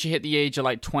 Once you hit the age of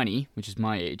like 20, which is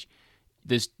my age,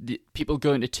 people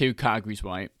go into two categories,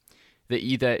 right? They're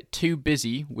either too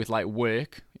busy with like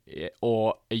work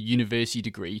or a university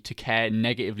degree to care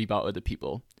negatively about other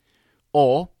people,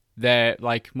 or they're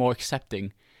like more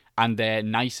accepting and they're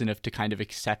nice enough to kind of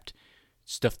accept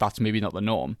stuff that's maybe not the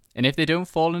norm. And if they don't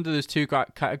fall into those two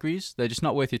categories, they're just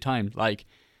not worth your time. Like,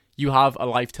 you have a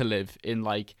life to live in,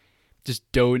 like, just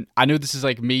don't. I know this is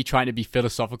like me trying to be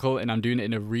philosophical and I'm doing it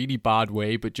in a really bad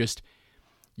way, but just,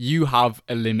 you have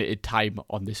a limited time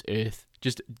on this earth.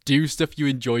 Just do stuff you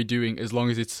enjoy doing as long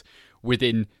as it's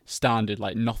within standard,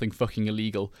 like nothing fucking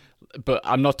illegal. But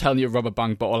I'm not telling you to rob a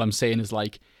bank, but all I'm saying is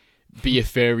like, be a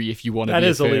furry if you want to be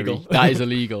a furry. illegal. That is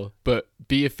illegal. But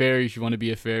be a furry if you want to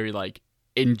be a furry. Like,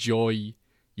 enjoy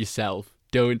yourself.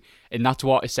 Don't. And that's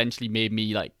what essentially made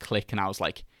me like click. And I was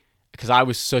like, because I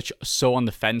was so on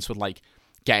the fence with like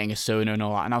getting a Sono and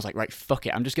all that, and I was like, right, fuck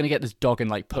it, I'm just gonna get this dog and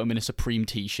like put him in a Supreme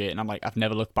t-shirt, and I'm like, I've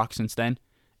never looked back since then,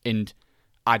 and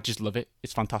I just love it.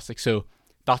 It's fantastic. So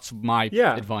that's my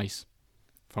advice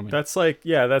from it. That's like,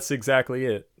 that's exactly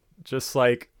it. Just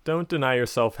like, don't deny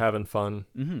yourself having fun,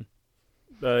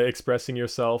 expressing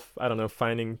yourself. I don't know,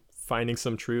 finding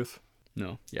some truth.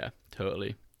 No, yeah,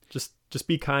 totally. Just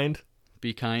be kind.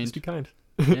 Be kind. Just be kind.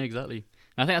 Yeah, exactly.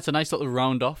 And I think that's a nice little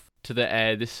round off to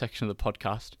the this section of the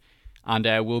podcast. And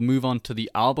we'll move on to the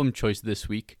album choice this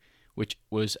week, which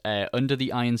was Under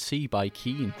the Iron Sea by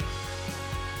Keane.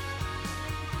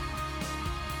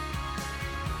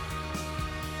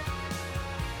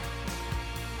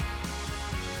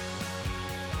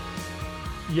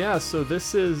 Yeah, so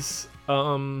this is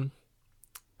in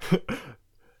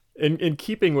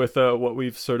keeping with what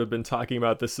we've sort of been talking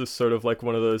about. This is sort of like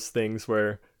one of those things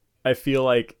where I feel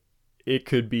like it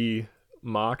could be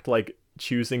mocked, like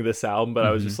choosing this album, but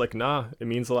I was just like, nah, it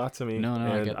means a lot to me. No,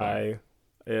 I and get that.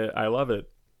 I love it.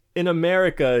 In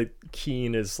America,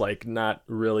 Keane is like not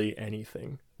really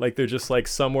anything. Like they're just like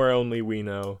somewhere only we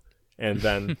know, and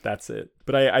then that's it.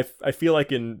 But I feel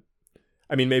like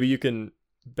I mean, maybe you can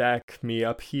back me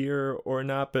up here or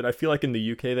not, but I feel like in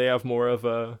the UK they have more of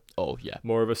a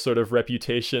more of a sort of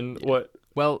reputation. Yeah. What?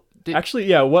 Well, actually,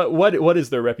 yeah. What is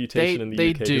their reputation in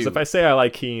the UK? Do. Because if I say I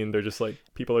like Keane, they're just like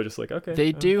people are just like okay.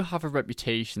 They do have a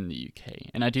reputation in the UK,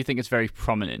 and I do think it's very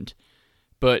prominent.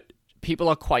 But people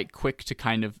are quite quick to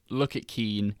kind of look at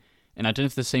Keane, and I don't know if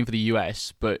it's the same for the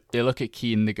US, but they look at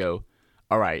Keane and they go,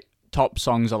 all right, top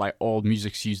songs are like all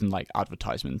music's used in like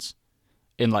advertisements,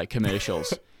 in like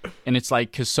commercials. And it's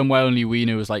like, because Somewhere Only We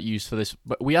Know is like used for this,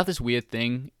 but we have this weird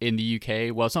thing in the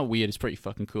UK. Well, it's not weird, it's pretty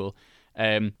fucking cool.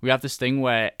 We have this thing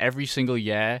where every single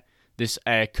year, this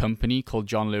company called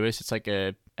John Lewis, it's like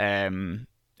a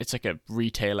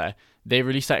retailer. They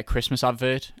release like a Christmas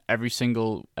advert every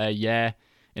single year,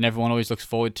 and everyone always looks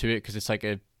forward to it because it's like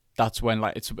that's when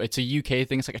like it's a UK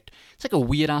thing. It's like a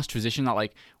weird ass tradition that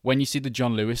like when you see the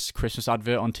John Lewis Christmas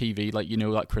advert on TV, like you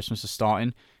know like Christmas is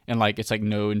starting, and like it's like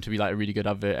known to be like a really good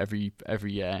advert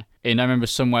every year. And I remember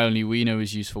Somewhere Only We Know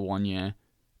was used for 1 year,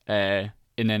 and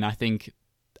then I think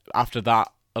after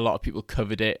that a lot of people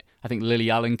covered it. I think Lily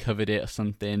Allen covered it or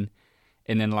something,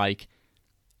 and then like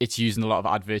it's used in a lot of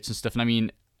adverts and stuff. And I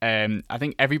mean, I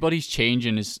think everybody's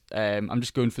changing. I'm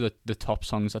just going for the top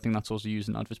songs. I think that's also used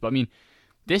in adverts. But I mean,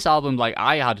 this album, like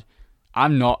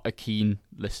I'm not a Keane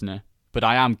listener, but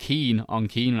I am keen on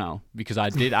Keane now because I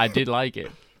did like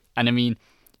it. And I mean,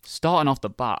 starting off the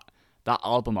bat, that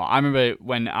album art, I remember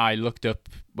when I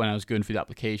was going through the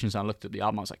applications and I looked at the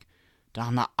album, I was like,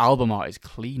 damn, that album art is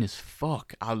clean as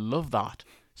fuck. I love that.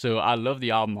 So I love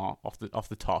the album art off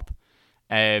the top.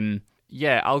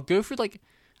 Yeah, I'll go through like,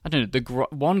 I don't know,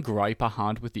 the one gripe I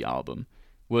had with the album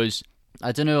was,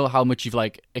 I don't know how much you've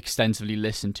like extensively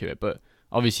listened to it, but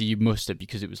obviously you must have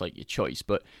because it was like your choice.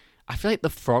 But I feel like the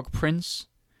Frog Prince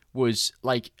was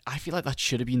like, I feel like that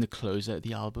should have been the closer of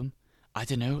the album. I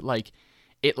don't know, like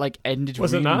it like ended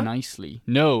was really it not? nicely.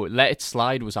 No, Let It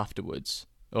Slide was afterwards,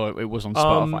 or it was on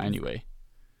Spotify anyway.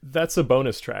 That's a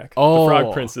bonus track. Oh, the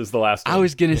Frog Prince is the last one. I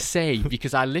was gonna say,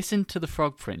 because I listened to the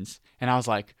Frog Prince and I was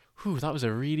like, whew, that was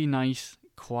a really nice,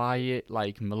 quiet,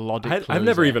 like melodic closer. I've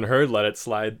never even heard Let It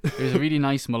Slide. It was a really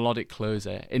nice melodic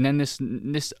closer. And then this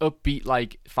upbeat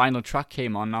like final track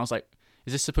came on and I was like,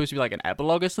 is this supposed to be like an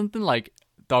epilogue or something? Like,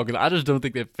 dog, I just don't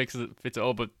think that fits it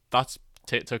all, but that's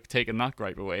taking that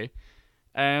gripe away.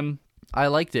 I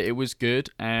liked it. It was good.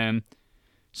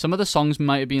 Some of the songs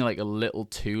might have been like a little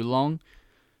too long,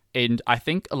 and I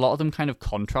think a lot of them kind of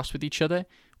contrast with each other,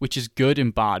 which is good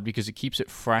and bad because it keeps it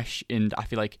fresh, and I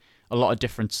feel like a lot of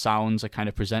different sounds are kind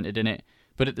of presented in it.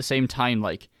 But at the same time,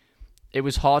 like, it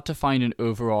was hard to find an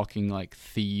overarching like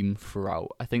theme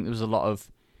throughout. I think there was a lot of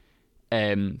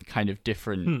kind of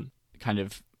different kind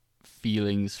of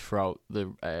feelings throughout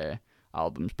the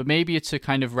albums. But maybe it's a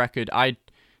kind of record. I'm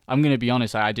going to be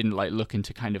honest, I didn't like look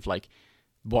into kind of like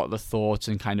what the thoughts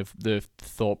and kind of the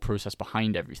thought process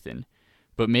behind everything.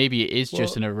 But maybe it is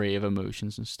just an array of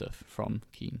emotions and stuff from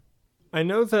Keane. I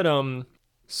know that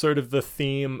sort of the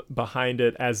theme behind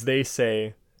it, as they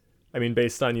say, I mean,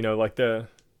 based on, you know, like the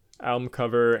album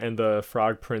cover and the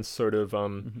Frog Prince sort of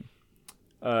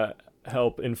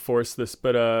help enforce this,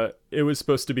 but it was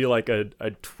supposed to be like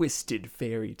a twisted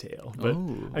fairy tale. But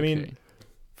okay. I mean,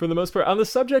 for the most part, on the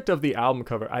subject of the album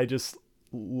cover, I just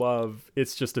love,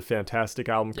 it's just a fantastic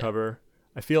album cover.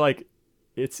 I feel like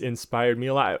it's inspired me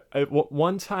a lot.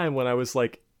 One time when I was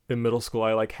like in middle school,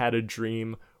 I like had a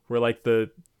dream where like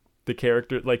the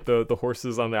character, like the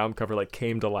horses on the album cover like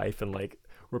came to life and like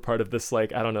were part of this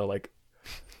like, I don't know, like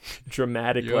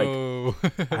dramatic like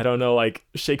I don't know, like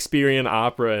Shakespearean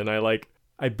opera, and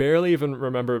I barely even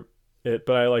remember it,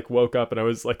 but I like woke up and I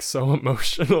was like so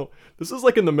emotional. This was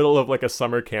like in the middle of like a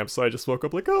summer camp, so I just woke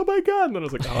up like, oh my god, and then I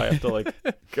was like, oh, I have to like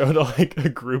go to like a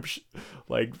group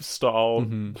like stall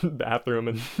bathroom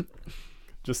and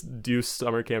just do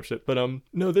summer camp shit. But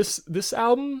no, this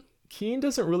album, Keane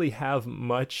doesn't really have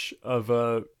much of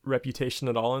a reputation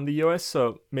at all in the US,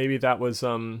 so maybe that was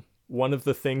one of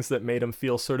the things that made him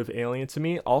feel sort of alien to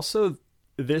me. Also,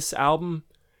 this album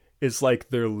is like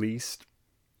their least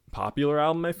popular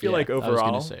album, I feel like,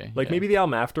 overall. Maybe the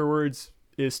album afterwards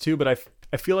is too, but I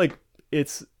feel like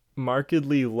it's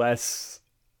markedly less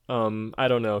I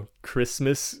don't know,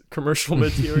 Christmas commercial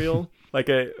material.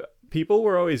 People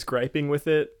were always griping with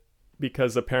it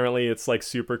because apparently it's like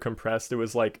super compressed. It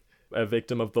was like a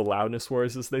victim of the loudness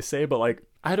wars, as they say, but like,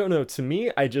 I don't know, to me,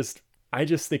 I just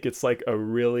think it's like a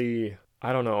really,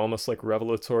 I don't know, almost like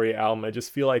revelatory album. I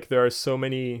just feel like there are so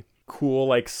many cool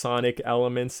like sonic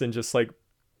elements and just like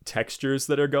textures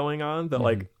that are going on that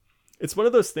like it's one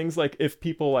of those things like if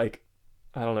people like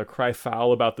I don't know cry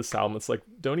foul about this album, it's like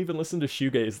don't even listen to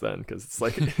shoegaze then, because it's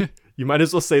like you might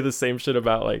as well say the same shit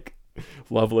about like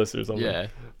Loveless or something. Yeah.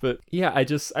 But yeah, I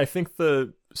think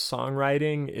the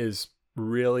songwriting is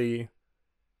really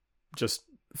just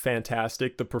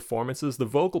fantastic. The performances, the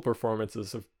vocal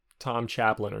performances of Tom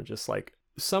Chaplin are just like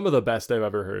some of the best I've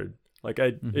ever heard. Like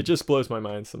it just blows my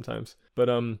mind sometimes. But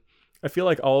I feel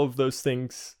like all of those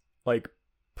things like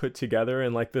put together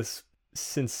and like this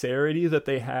sincerity that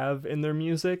they have in their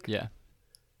music. Yeah.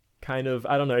 Kind of,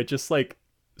 I don't know, it just like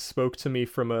spoke to me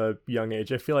from a young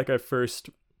age. I feel like I first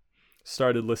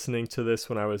started listening to this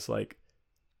when I was like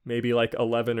maybe like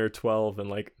 11 or 12, and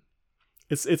like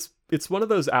it's one of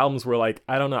those albums where like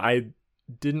I don't know, I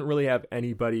didn't really have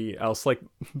anybody else, like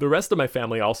the rest of my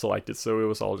family also liked it, so it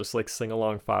was all just like sing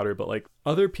along fodder, but like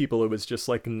other people it was just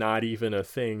like not even a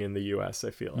thing in the US. I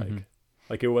feel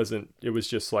like it was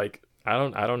just like I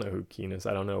don't know who Keane is.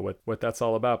 I don't know what that's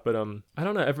all about, but I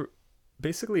don't know,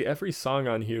 basically every song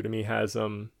on here to me has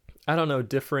I don't know, a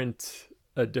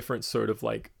different sort of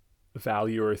like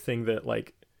value or thing that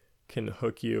like can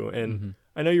hook you. And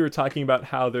I know you were talking about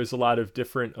how there's a lot of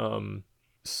different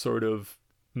sort of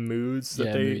moods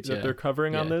that they're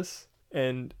covering on this.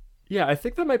 And yeah, I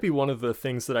think that might be one of the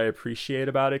things that I appreciate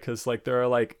about it, because like there are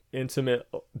like intimate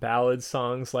ballad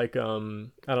songs like I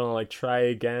don't know, like Try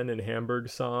Again and Hamburg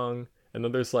Song, and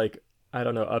then there's like I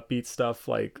don't know, upbeat stuff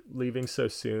like Leaving So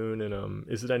Soon and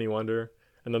Is It Any Wonder,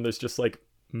 and then there's just like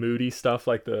moody stuff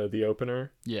like the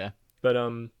opener. Yeah. But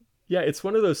yeah, it's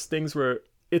one of those things where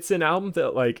it's an album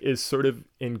that like is sort of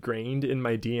ingrained in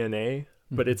my DNA,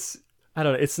 but it's I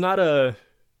don't know, it's not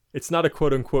a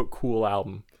quote unquote cool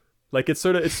album. Like it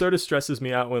sort of stresses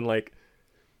me out when like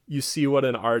you see what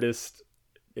an artist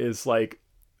is like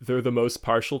they're the most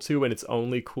partial to and it's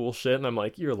only cool shit, and I'm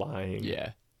like, you're lying.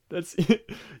 Yeah. That's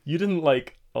you didn't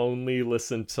like only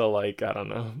listen to like I don't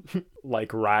know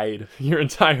like Ride your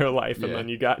entire life and then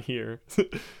you got here.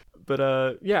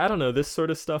 But yeah, I don't know, this sort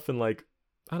of stuff, and like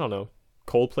I don't know,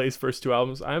 Coldplay's first two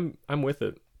albums, I'm with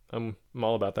it. I'm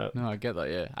all about that. No, I get that.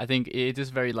 Yeah, I think it does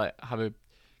very like have a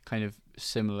kind of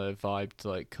similar vibe to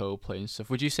like Coldplay and stuff.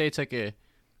 Would you say it's like a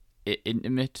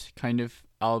intimate kind of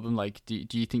album? Like, do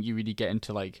you think you really get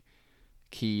into like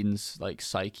Keane's like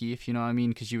psyche, if you know what I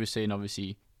mean? Because you were saying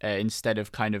obviously instead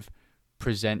of kind of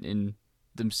presenting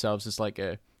themselves as like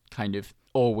a kind of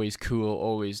always cool,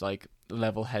 always like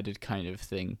level-headed kind of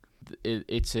thing,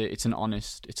 it's an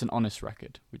honest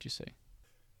record. Would you say?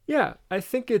 Yeah, I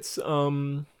think it's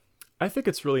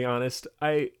really honest.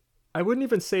 I wouldn't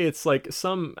even say it's like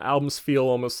some albums feel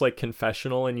almost like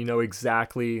confessional and you know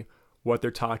exactly what they're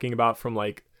talking about from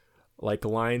like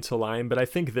line to line, but I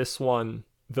think this one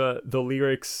the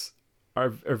lyrics are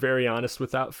very honest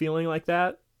without feeling like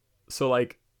that. So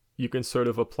like you can sort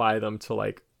of apply them to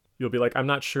like you'll be like, I'm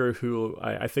not sure who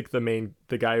I think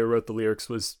the guy who wrote the lyrics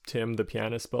was Tim the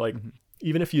pianist, but like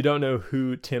even if you don't know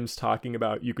who Tim's talking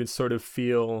about, you could sort of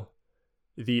feel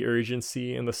the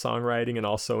urgency in the songwriting and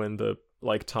also in the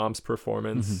like Tom's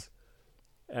performance.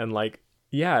 And like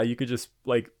yeah, you could just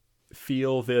like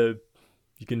feel the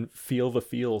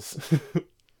feels.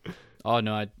 Oh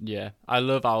no, I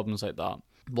love albums like that,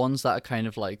 ones that are kind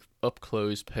of like up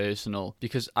close, personal,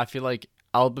 because I feel like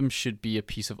albums should be a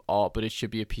piece of art, but it should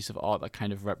be a piece of art that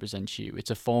kind of represents you. It's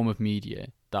a form of media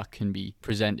that can be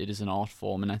presented as an art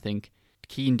form, and I think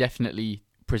Keane definitely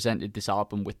presented this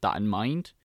album with that in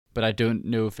mind, but I don't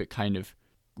know if it kind of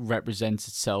represents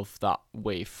itself that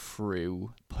way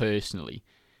through personally.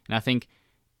 And I think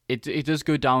it does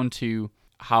go down to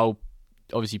how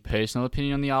obviously personal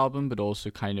opinion on the album, but also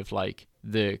kind of like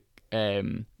the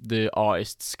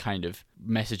artist's kind of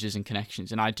messages and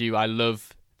connections. And I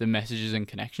love the messages and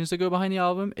connections that go behind the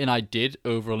album, and I did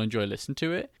overall enjoy listening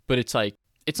to it, but it's like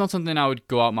it's not something I would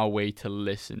go out my way to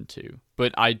listen to.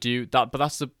 But I do that, but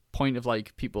that's the point of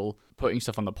like people putting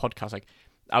stuff on the podcast. Like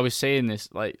I was saying this,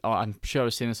 like I'm sure I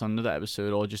was saying this on another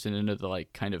episode or just in another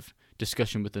like kind of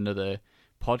discussion with another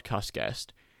podcast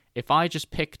guest. If I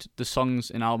just picked the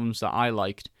songs and albums that I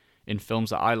liked in films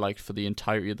that I liked for the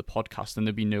entirety of the podcast, then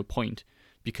there'd be no point,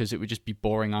 because it would just be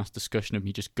boring ass discussion of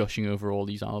me just gushing over all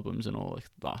these albums and all like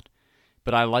that.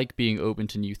 But I like being open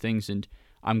to new things, and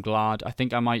I'm glad. I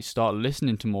think I might start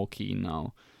listening to more Keane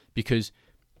now, because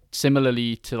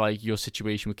similarly to like your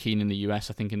situation with Keane in the US,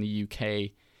 I think in the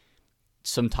UK,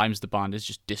 sometimes the band is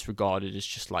just disregarded as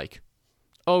just like,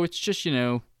 oh, it's just, you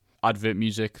know, advert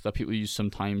music that people use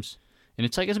sometimes. And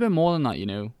it's like, it's a bit more than that, you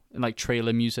know, and like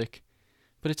trailer music.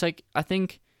 But it's like, I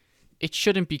think it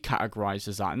shouldn't be categorized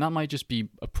as that, and that might just be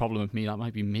a problem with me. That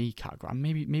might be me categorized.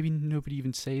 Maybe nobody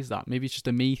even says that. Maybe it's just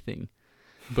a me thing.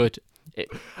 But I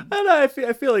don't know,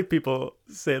 I feel like people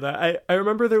say that. I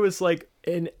remember there was like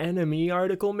an NME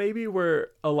article maybe where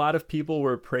a lot of people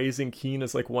were praising Keane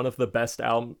as like one of the best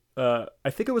album. I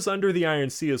think it was Under the Iron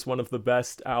Sea as one of the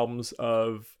best albums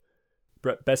of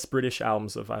best British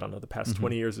albums of, I don't know, the past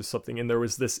 20 years or something. And there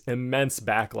was this immense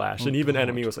backlash, and even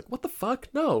NME was like, "What the fuck?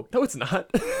 No, it's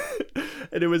not."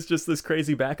 And it was just this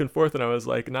crazy back and forth. And I was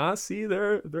like, "Nah, see,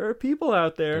 there are people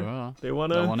out there. They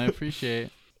want to appreciate."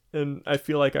 And I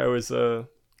feel like I was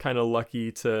kind of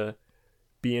lucky to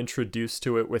be introduced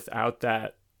to it without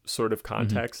that sort of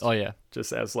context. Oh yeah,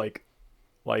 just as like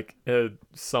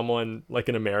someone like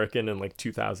an American in like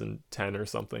 2010 or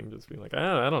something, just being like,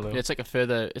 I don't know. It's like a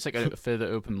further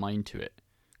open mind to it,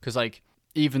 because like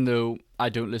even though I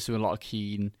don't listen to a lot of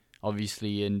Keane,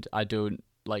 obviously, and I don't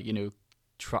like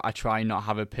I try not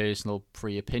have a personal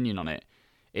pre-opinion on it.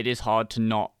 It is hard to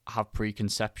not have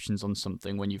preconceptions on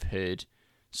something when you've heard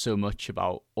so much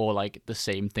about, or like the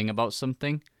same thing about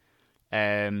something.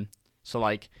 So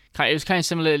like it was kind of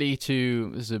similarly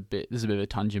to, this is a bit of a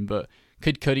tangent, but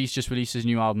Kid Cudi's just released his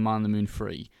new album Man on the Moon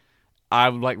 3. I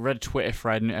like read a Twitter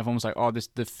thread and everyone was like, "Oh,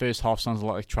 the first half sounds a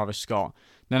lot like Travis Scott."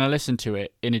 Then I listened to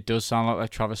it and it does sound like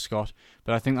Travis Scott,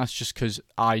 but I think that's just because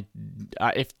I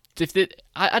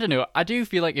don't know. I do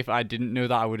feel like if I didn't know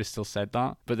that, I would have still said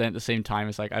that. But then at the same time,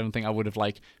 it's like I don't think I would have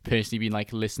like personally been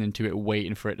like listening to it,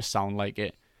 waiting for it to sound like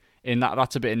it. And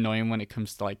that's a bit annoying when it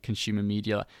comes to like consumer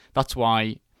media. That's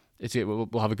why we'll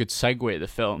have a good segue to the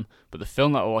film. But the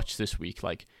film that I watched this week,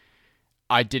 like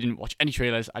I didn't watch any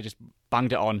trailers. I just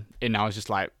banged it on, and I was just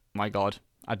like, my God.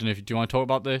 I don't know do you want to talk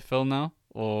about the film now,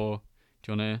 or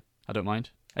do you want to? I don't mind.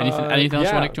 Anything else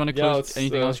you want to close?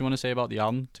 Anything else you want to say about the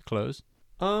album to close?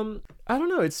 I don't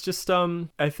know. It's just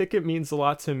I think it means a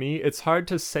lot to me. It's hard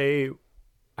to say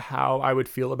how I would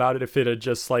feel about it if it had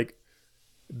just like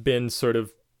been sort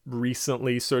of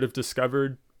recently sort of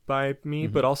discovered by me,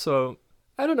 but also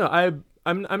I don't know.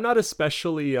 I'm not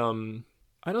especially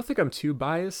I don't think I'm too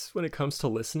biased when it comes to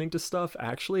listening to stuff.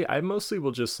 Actually, I mostly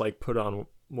will just like put on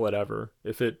whatever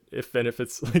if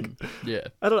it's like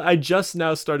I just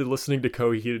now started listening to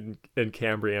Coheed and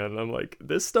Cambria, and I'm like,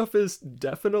 this stuff is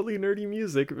definitely nerdy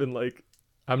music, and like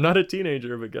I'm not a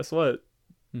teenager, but guess what,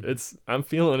 I'm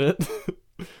feeling it.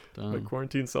 My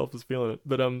quarantine self is feeling it.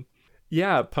 But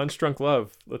yeah, Punch Drunk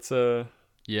Love, let's so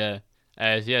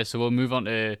we'll move on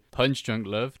to Punch Drunk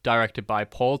Love, directed by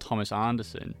Paul Thomas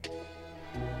Anderson.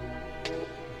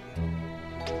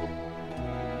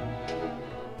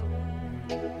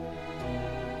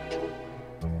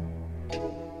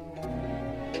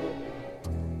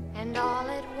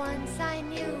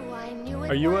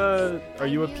 Are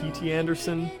you a P.T.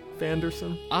 Anderson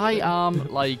fanderson? I am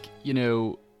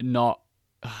not.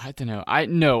 I don't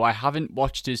know. I haven't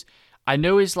watched his. I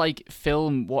know his like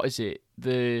film. What is it?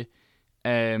 The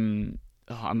I'm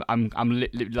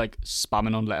literally like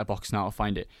spamming on Letterboxd now to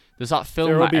find it. There's that film.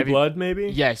 There Will Be Blood, maybe.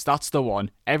 Yes, that's the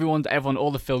one. Everyone,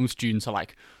 all the film students are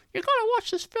like, "You gotta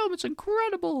watch this film. It's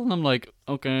incredible." And I'm like,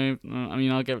 okay. I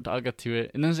mean, I'll get to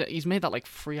it. And then he's made that like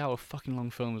 3-hour fucking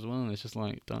long film as well. And it's just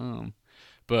like, damn.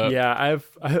 But yeah,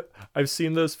 I've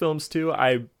seen those films too.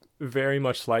 I very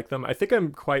much like them. I think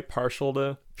I'm quite partial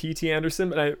to P.T.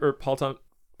 Anderson, or Paul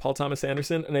Thomas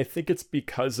Anderson, and I think it's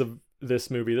because of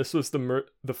this movie. This was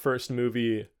the first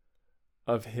movie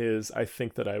of his, I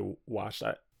think, that I watched.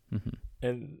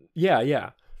 And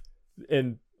yeah,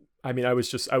 and I mean, I was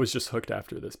just hooked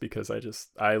after this because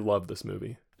I love this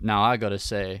movie. Now I gotta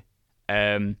say,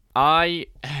 okay,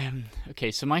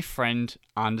 so my friend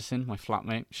Anderson, my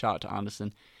flatmate, shout out to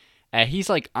Anderson, he's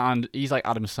like Adam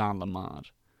Sandler mad.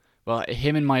 Well,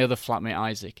 him and my other flatmate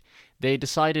Isaac, they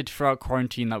decided throughout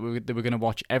quarantine that they were gonna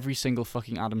watch every single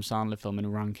fucking Adam Sandler film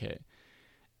and rank it.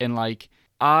 And like,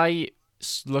 I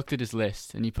looked at his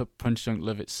list and he put Punch Drunk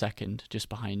Love at second, just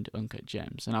behind Uncut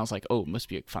Gems, and I was like, oh, it must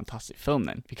be a fantastic film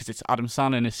then, because it's Adam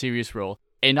Sandler in a serious role.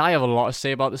 And I have a lot to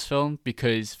say about this film,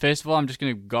 because first of all, I'm just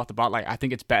gonna go off the bat, like, I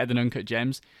think it's better than Uncut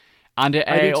Gems, and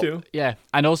I do too. Yeah,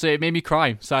 and also it made me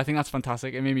cry, so I think that's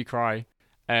fantastic. It made me cry.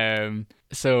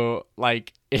 So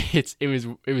like it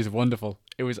was wonderful.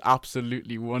 It was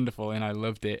absolutely wonderful, and I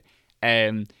loved it.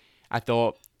 I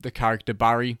thought the character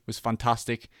Barry was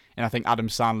fantastic, and I think Adam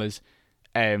Sandler's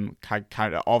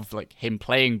character of like him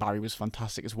playing Barry was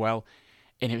fantastic as well.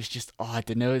 And it was just, I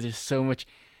don't know, there's so much.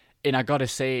 And I gotta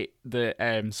say that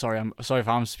I'm sorry if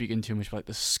I'm speaking too much, but like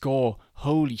the score,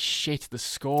 holy shit, the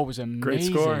score was amazing. Great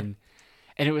score. And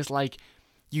it was like,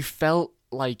 you felt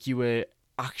like you were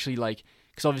actually like,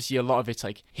 because obviously a lot of it's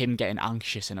like him getting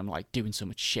anxious and I'm like doing so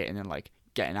much shit and then like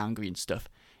getting angry and stuff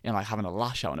and like having a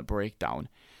lash out and a breakdown.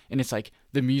 And it's like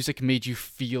the music made you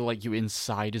feel like you were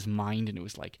inside his mind, and it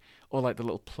was like all like the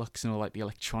little plucks and all like the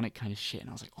electronic kind of shit. And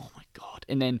I was like, oh my God.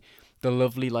 And then the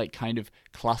lovely like kind of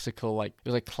classical, like it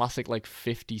was like classic like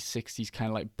 50s, 60s kind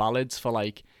of like ballads for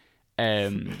like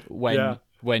when Yeah.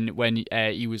 when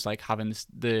he was like having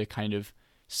the kind of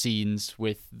scenes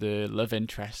with the love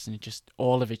interest, and it just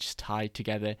all of it just tied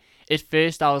together. At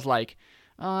first I was like,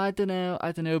 oh, I don't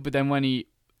know, but then when he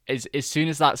as soon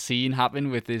as that scene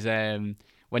happened with his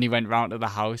when he went round to the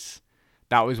house,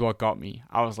 that was what got me.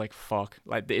 I was like, fuck,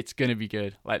 like it's gonna be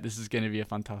good. Like this is gonna be a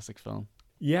fantastic film.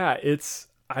 Yeah,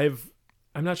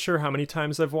 I'm not sure how many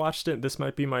times I've watched it. This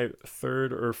might be my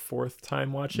third or fourth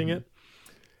time watching it.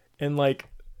 And like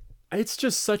it's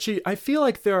just I feel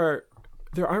like there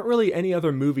aren't really any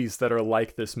other movies that are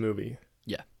like this movie.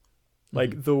 Yeah.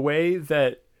 Like the way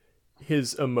that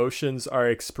his emotions are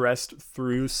expressed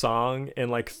through song and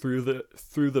like through the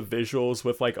visuals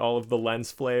with like all of the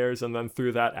lens flares and then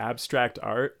through that abstract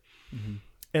art.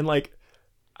 And like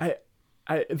I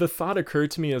the thought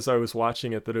occurred to me as I was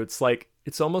watching it that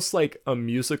it's almost like a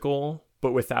musical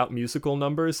but without musical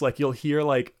numbers. Like you'll hear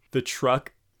like the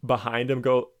truck behind him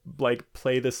go like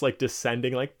play this like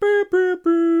descending like brr, brr,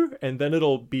 brr, and then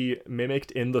it'll be mimicked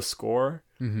in the score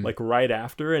like right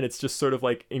after, and it's just sort of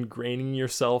like ingraining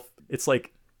yourself. It's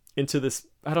like into this,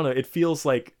 I don't know, it feels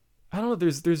like, I don't know,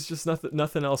 there's just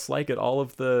nothing else like it. All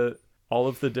of the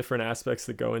different aspects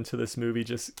that go into this movie,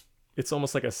 just it's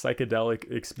almost like a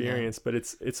psychedelic experience. But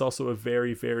it's also a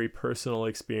very, very personal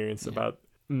experience about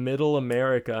middle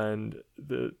America and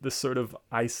the sort of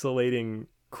isolating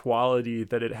quality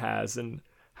that it has, and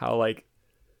how like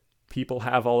people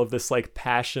have all of this like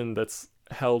passion that's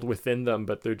held within them,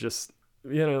 but they're just,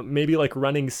 you know, maybe like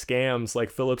running scams like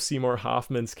Philip Seymour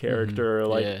Hoffman's character, or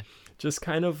like just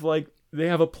kind of like they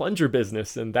have a plunger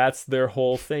business and that's their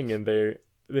whole thing, and they're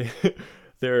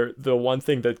the one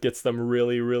thing that gets them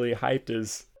really, really hyped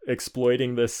is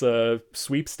exploiting this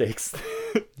sweepstakes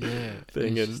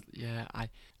thing. And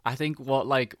I think what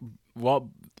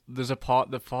there's one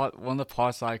of the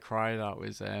parts I cried at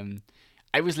was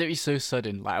it was literally so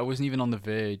sudden. Like I wasn't even on the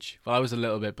verge. Well, I was a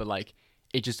little bit, but like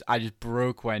I just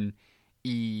broke when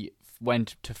he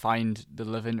went to find the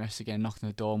love interest again, knocked on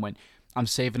the door and went, I'm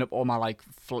saving up all my like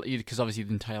because obviously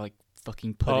the entire like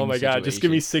fucking pudding oh my god, just give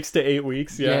me 6 to 8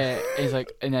 weeks. Yeah, it's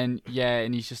like, and then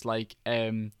and he's just like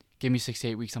give me 6 to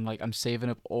 8 weeks. I'm like, I'm saving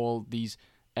up all these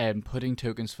pudding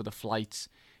tokens for the flights,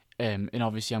 and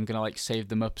obviously I'm gonna like save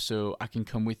them up so I can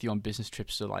come with you on business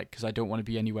trips, so like because I don't want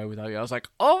to be anywhere without you. I was like,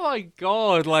 oh my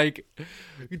god, like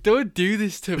don't do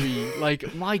this to me.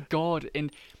 Like my god.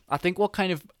 And I think what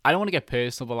kind of, I don't want to get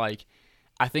personal, but like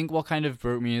I think what kind of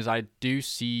broke me is I do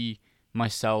see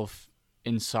myself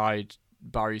inside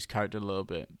Barry's character a little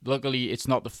bit. Luckily it's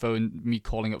not me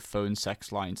calling up phone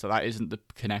sex line, so that isn't the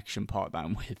connection part that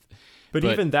I'm with. But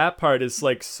even that part is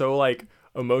like so like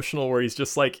emotional, where he's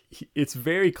just like it's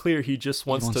very clear he just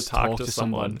wants to talk to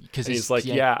someone, because he's like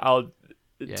I'll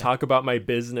talk about my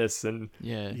business, and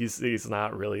he's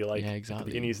not really like,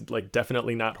 exactly. And he's like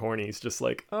definitely not horny. He's just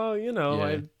like, oh, you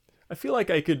know, I feel like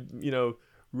I could, you know,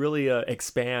 really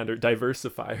expand or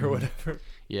diversify or whatever.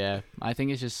 Yeah, I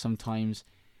think it's just sometimes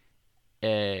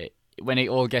when it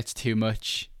all gets too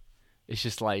much, it's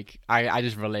just like I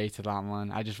just relate to that,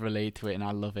 man. I just relate to it and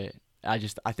I love it. I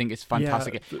think it's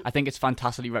fantastic. I think it's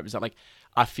fantastically represent. Like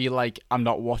I feel like I'm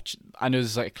not watching. I know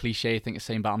this is like a cliche thing to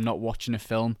say, but I'm not watching a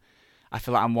film. I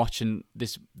feel like I'm watching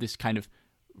this kind of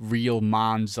real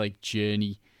man's like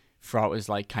journey throughout his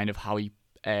like kind of how he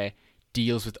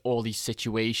deals with all these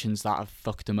situations that have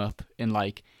fucked him up, and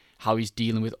like how he's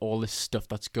dealing with all this stuff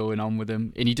that's going on with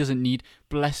him. And he doesn't need,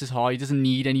 bless his heart, he doesn't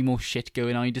need any more shit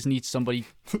going on. He doesn't need somebody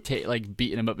like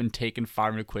beating him up and taking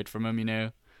 £500 from him, you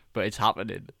know. But it's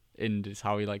happening, and it's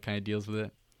how he like kind of deals with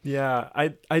it. Yeah,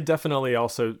 I definitely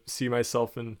also see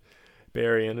myself in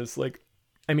Barry, and it's like,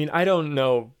 I mean, I don't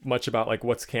know much about like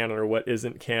what's canon or what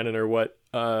isn't canon, or what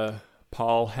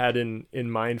Paul had in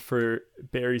mind for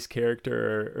Barry's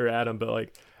character or Adam, but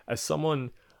like as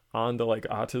someone on the like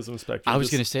autism spectrum, I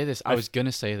was gonna say this.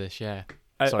 Yeah,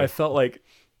 I felt like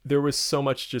there was so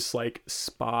much just like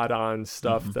spot on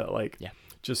stuff that like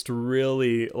just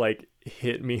really like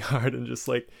hit me hard, and just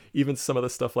like even some of the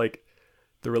stuff like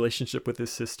the relationship with his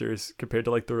sisters compared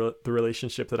to like the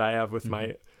relationship that I have with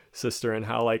my sister, and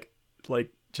how like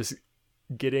just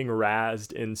getting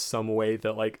razzed in some way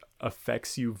that like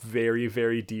affects you very,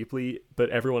 very deeply, but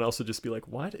everyone else would just be like,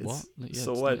 what?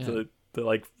 The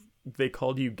like they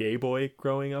called you gay boy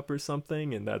growing up or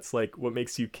something, and that's like what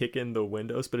makes you kick in the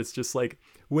windows. But it's just like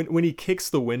when he kicks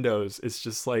the windows, it's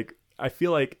just like I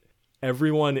feel like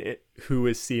everyone who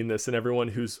has seen this and everyone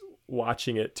who's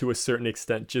watching it to a certain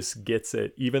extent just gets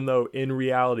it, even though in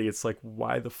reality it's like,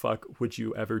 why the fuck would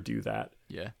you ever do that?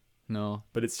 Yeah. No.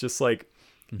 But it's just like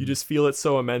you just feel it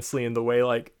so immensely in the way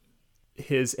like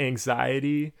his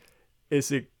anxiety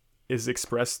is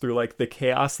expressed through like the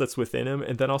chaos that's within him,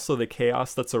 and then also the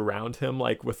chaos that's around him,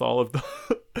 like with all of the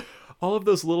all of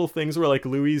those little things where like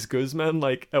Luis Guzman,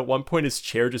 like at one point his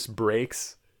chair just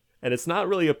breaks and it's not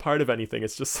really a part of anything,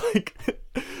 it's just like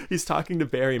he's talking to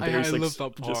Barry and Barry's I like love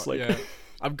that part, just like yeah.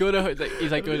 I'm going to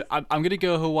he's like I'm gonna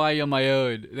go Hawaii on my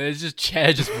own. There's just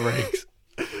chair just breaks.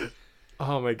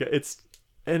 Oh my god, it's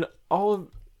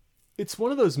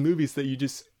one of those movies that you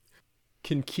just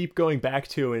can keep going back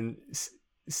to and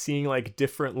seeing like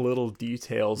different little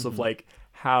details of like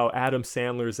how Adam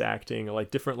Sandler's acting,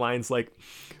 like different lines, like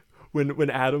when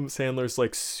Adam Sandler's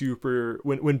like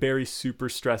when Barry's super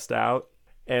stressed out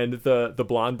and the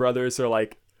blonde brothers are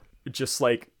like just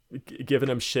like giving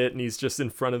him shit, and he's just in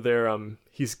front of their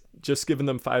he's just given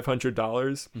them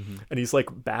 $500 and he's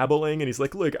like babbling and he's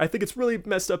like, look, I think it's really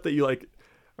messed up that you like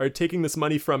are taking this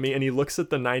money from me, and he looks at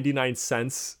the 99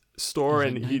 cents store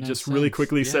and he just really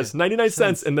quickly says 99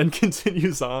 cents and then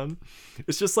continues on.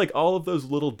 It's just like all of those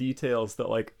little details that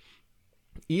like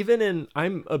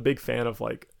I'm a big fan of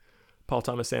like Paul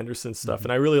Thomas Anderson stuff,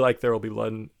 and I really like There Will Be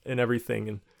Blood and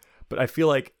everything, but I feel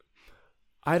like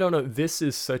I don't know, this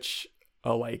is such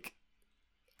a like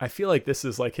I feel like this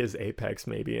is like his apex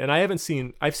maybe, and I've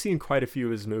seen quite a few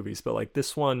of his movies, but like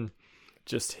this one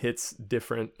just hits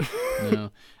different. No.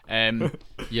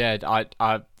 Yeah,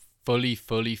 I fully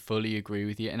agree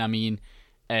with you. And I mean,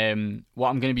 what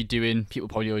I'm going to be doing, people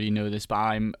probably already know this, but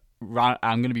I'm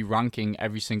going to be ranking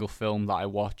every single film that I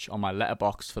watch on my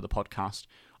Letterboxd for the podcast.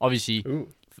 Obviously,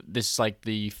 this is like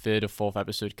the third or fourth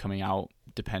episode coming out,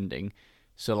 depending.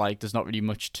 So like, there's not really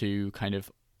much to kind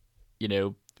of,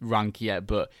 rank yet.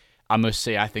 But I must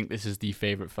say, I think this is the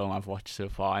favorite film I've watched so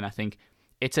far, and I think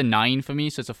it's a 9 for me,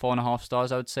 so it's a 4.5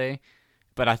 stars, I would say.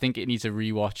 But I think it needs a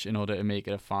rewatch in order to make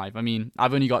it a 5. I mean,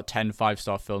 I've only got 10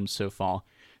 5-star films so far,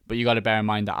 but you got to bear in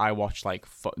mind that I watch like,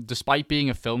 despite being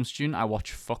a film student, I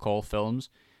watch fuck all films,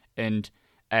 and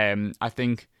I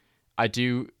think I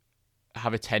do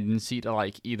have a tendency to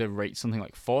like either rate something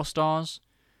like 4 stars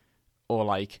or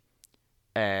like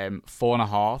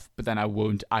 4.5, but then I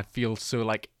won't. I feel so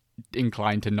like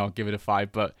inclined to not give it a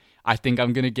 5, but I think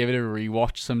I'm gonna give it a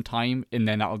rewatch sometime, and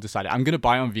then that'll decide it. I'm gonna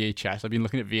buy it on VHS. I've been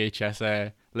looking at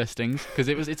VHS listings because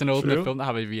it's an old enough film to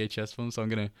have a VHS film, so I'm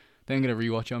gonna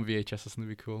rewatch it on VHS. That's gonna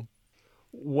be cool.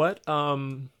 What I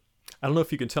don't know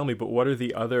if you can tell me, but what are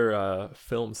the other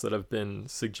films that have been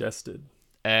suggested?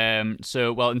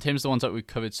 So well, in terms of the ones that we've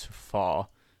covered so far,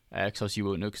 because obviously you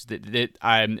won't know, because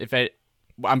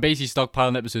I'm basically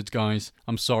stockpiling episodes, guys.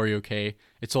 I'm sorry, okay?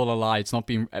 It's all a lie. It's not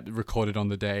being recorded on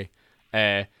the day.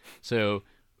 So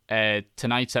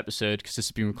tonight's episode, because this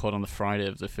has been recorded on the Friday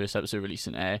of the first episode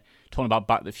releasing, talking about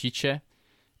Back to the Future,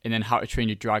 and then How to Train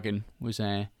Your Dragon was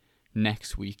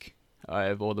next week,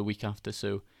 or the week after.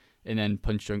 So, and then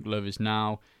Punch Drunk Love is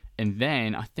now, and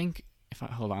then I think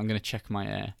hold on, I'm gonna check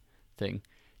my thing.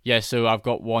 Yeah, so I've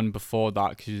got one before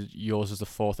that because yours is the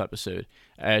 4th episode.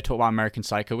 Talk about American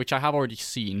Psycho, which I have already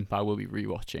seen, but I will be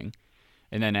rewatching.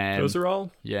 And then those are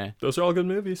all good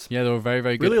movies. Yeah, they were very,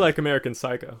 very good. Really like American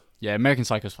Psycho. Yeah, American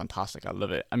Psycho is fantastic. I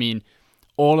love it. I mean,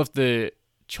 all of the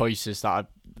choices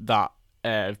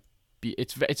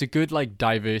it's a good like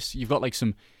diverse. You've got like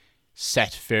some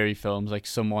set furry films, like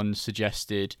someone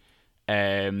suggested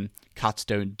Cats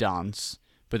Don't Dance,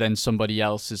 but then somebody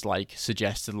else has like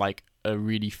suggested like a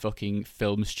really fucking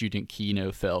film student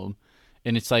kino film,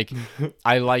 and it's like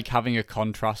I like having a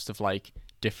contrast of like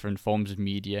different forms of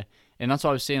media. And that's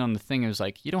what I was saying on the thing. I was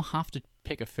like, you don't have to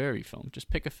pick a furry film. Just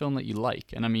pick a film that you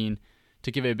like. And I mean,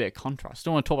 to give it a bit of contrast.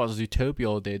 Don't want to talk about Zootopia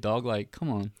all day, dog. Like,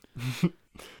 come on.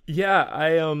 Yeah,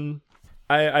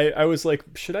 I was like,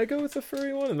 should I go with the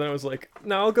furry one? And then I was like,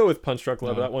 no, I'll go with Punch Drunk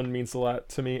Love. That one means a lot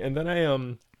to me. And then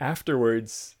I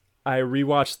afterwards I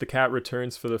rewatched The Cat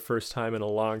Returns for the first time in a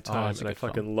long time, and I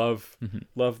fucking love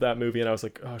that movie. And I was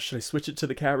like, oh, should I switch it to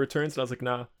The Cat Returns? And I was like,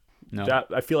 nah. No.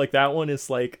 I feel like that one is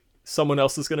like someone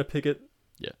else is gonna pick it.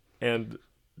 Yeah. And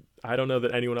I don't know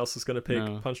that anyone else is gonna pick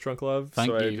Punch Drunk Love.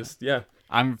 Thank you.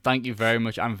 Thank you very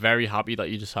much. I'm very happy that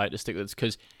you decided to stick with this,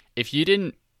 because if you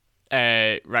didn't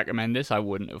recommend this, I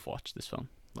wouldn't have watched this film.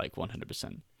 Like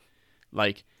 100%.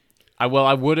 Like, I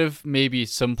would have maybe at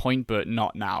some point, but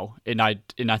not now. And I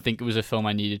think it was a film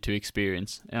I needed to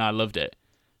experience, and I loved it.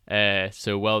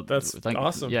 So well, that's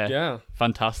awesome. Yeah,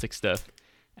 fantastic stuff.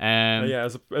 Yeah,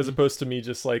 as opposed to me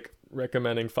just like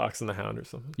recommending Fox and the Hound or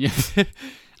something. Yeah,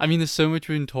 I mean, there's so much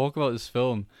we can talk about this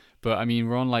film, but I mean,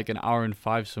 we're on like an hour and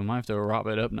 5, so we might have to wrap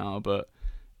it up now. But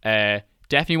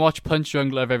definitely watch Punch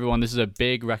Drunk Love, everyone. This is a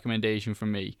big recommendation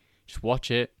from me. Just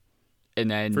watch it, and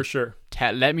then for sure,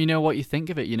 let me know what you think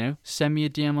of it. You know, send me a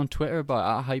DM on Twitter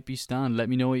about @hypebeaststan. Let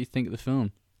me know what you think of the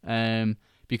film.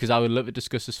 Because I would love to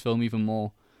discuss this film even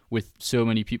more with so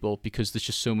many people, because there's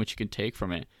just so much you can take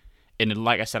from it. And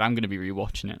like I said, I'm going to be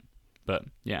rewatching it. But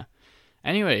yeah.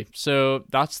 Anyway, so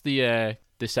that's the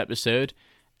this episode.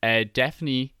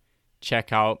 Definitely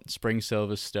check out Spring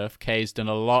Silver's stuff. Kay's done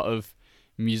a lot of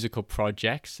musical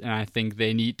projects, and I think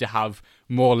they need to have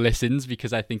more listens,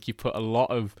 because I think you put a lot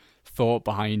of thought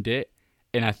behind it,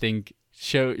 and I think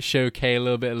show Kay a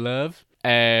little bit of love.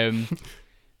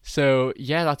 So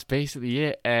yeah, that's basically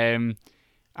it.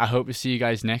 I hope to see you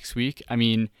guys next week. I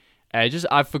mean,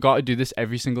 I forgot to do this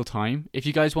every single time. If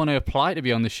you guys want to apply to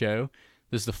be on the show,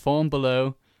 there's the form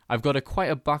below. I've got quite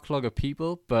a backlog of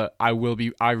people, but I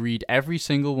read every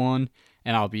single one,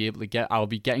 and I'll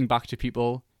be getting back to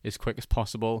people as quick as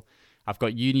possible. I've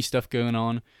got uni stuff going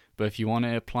on, but if you want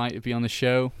to apply to be on the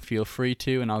show, feel free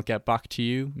to, and I'll get back to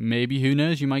you. Maybe, who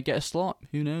knows, you might get a slot.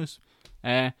 Who knows?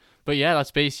 But yeah,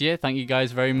 that's basically it. Thank you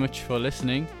guys very much for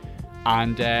listening,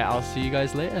 and I'll see you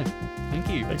guys later. Thank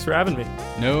you. Thanks for having me.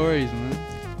 No worries,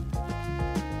 man.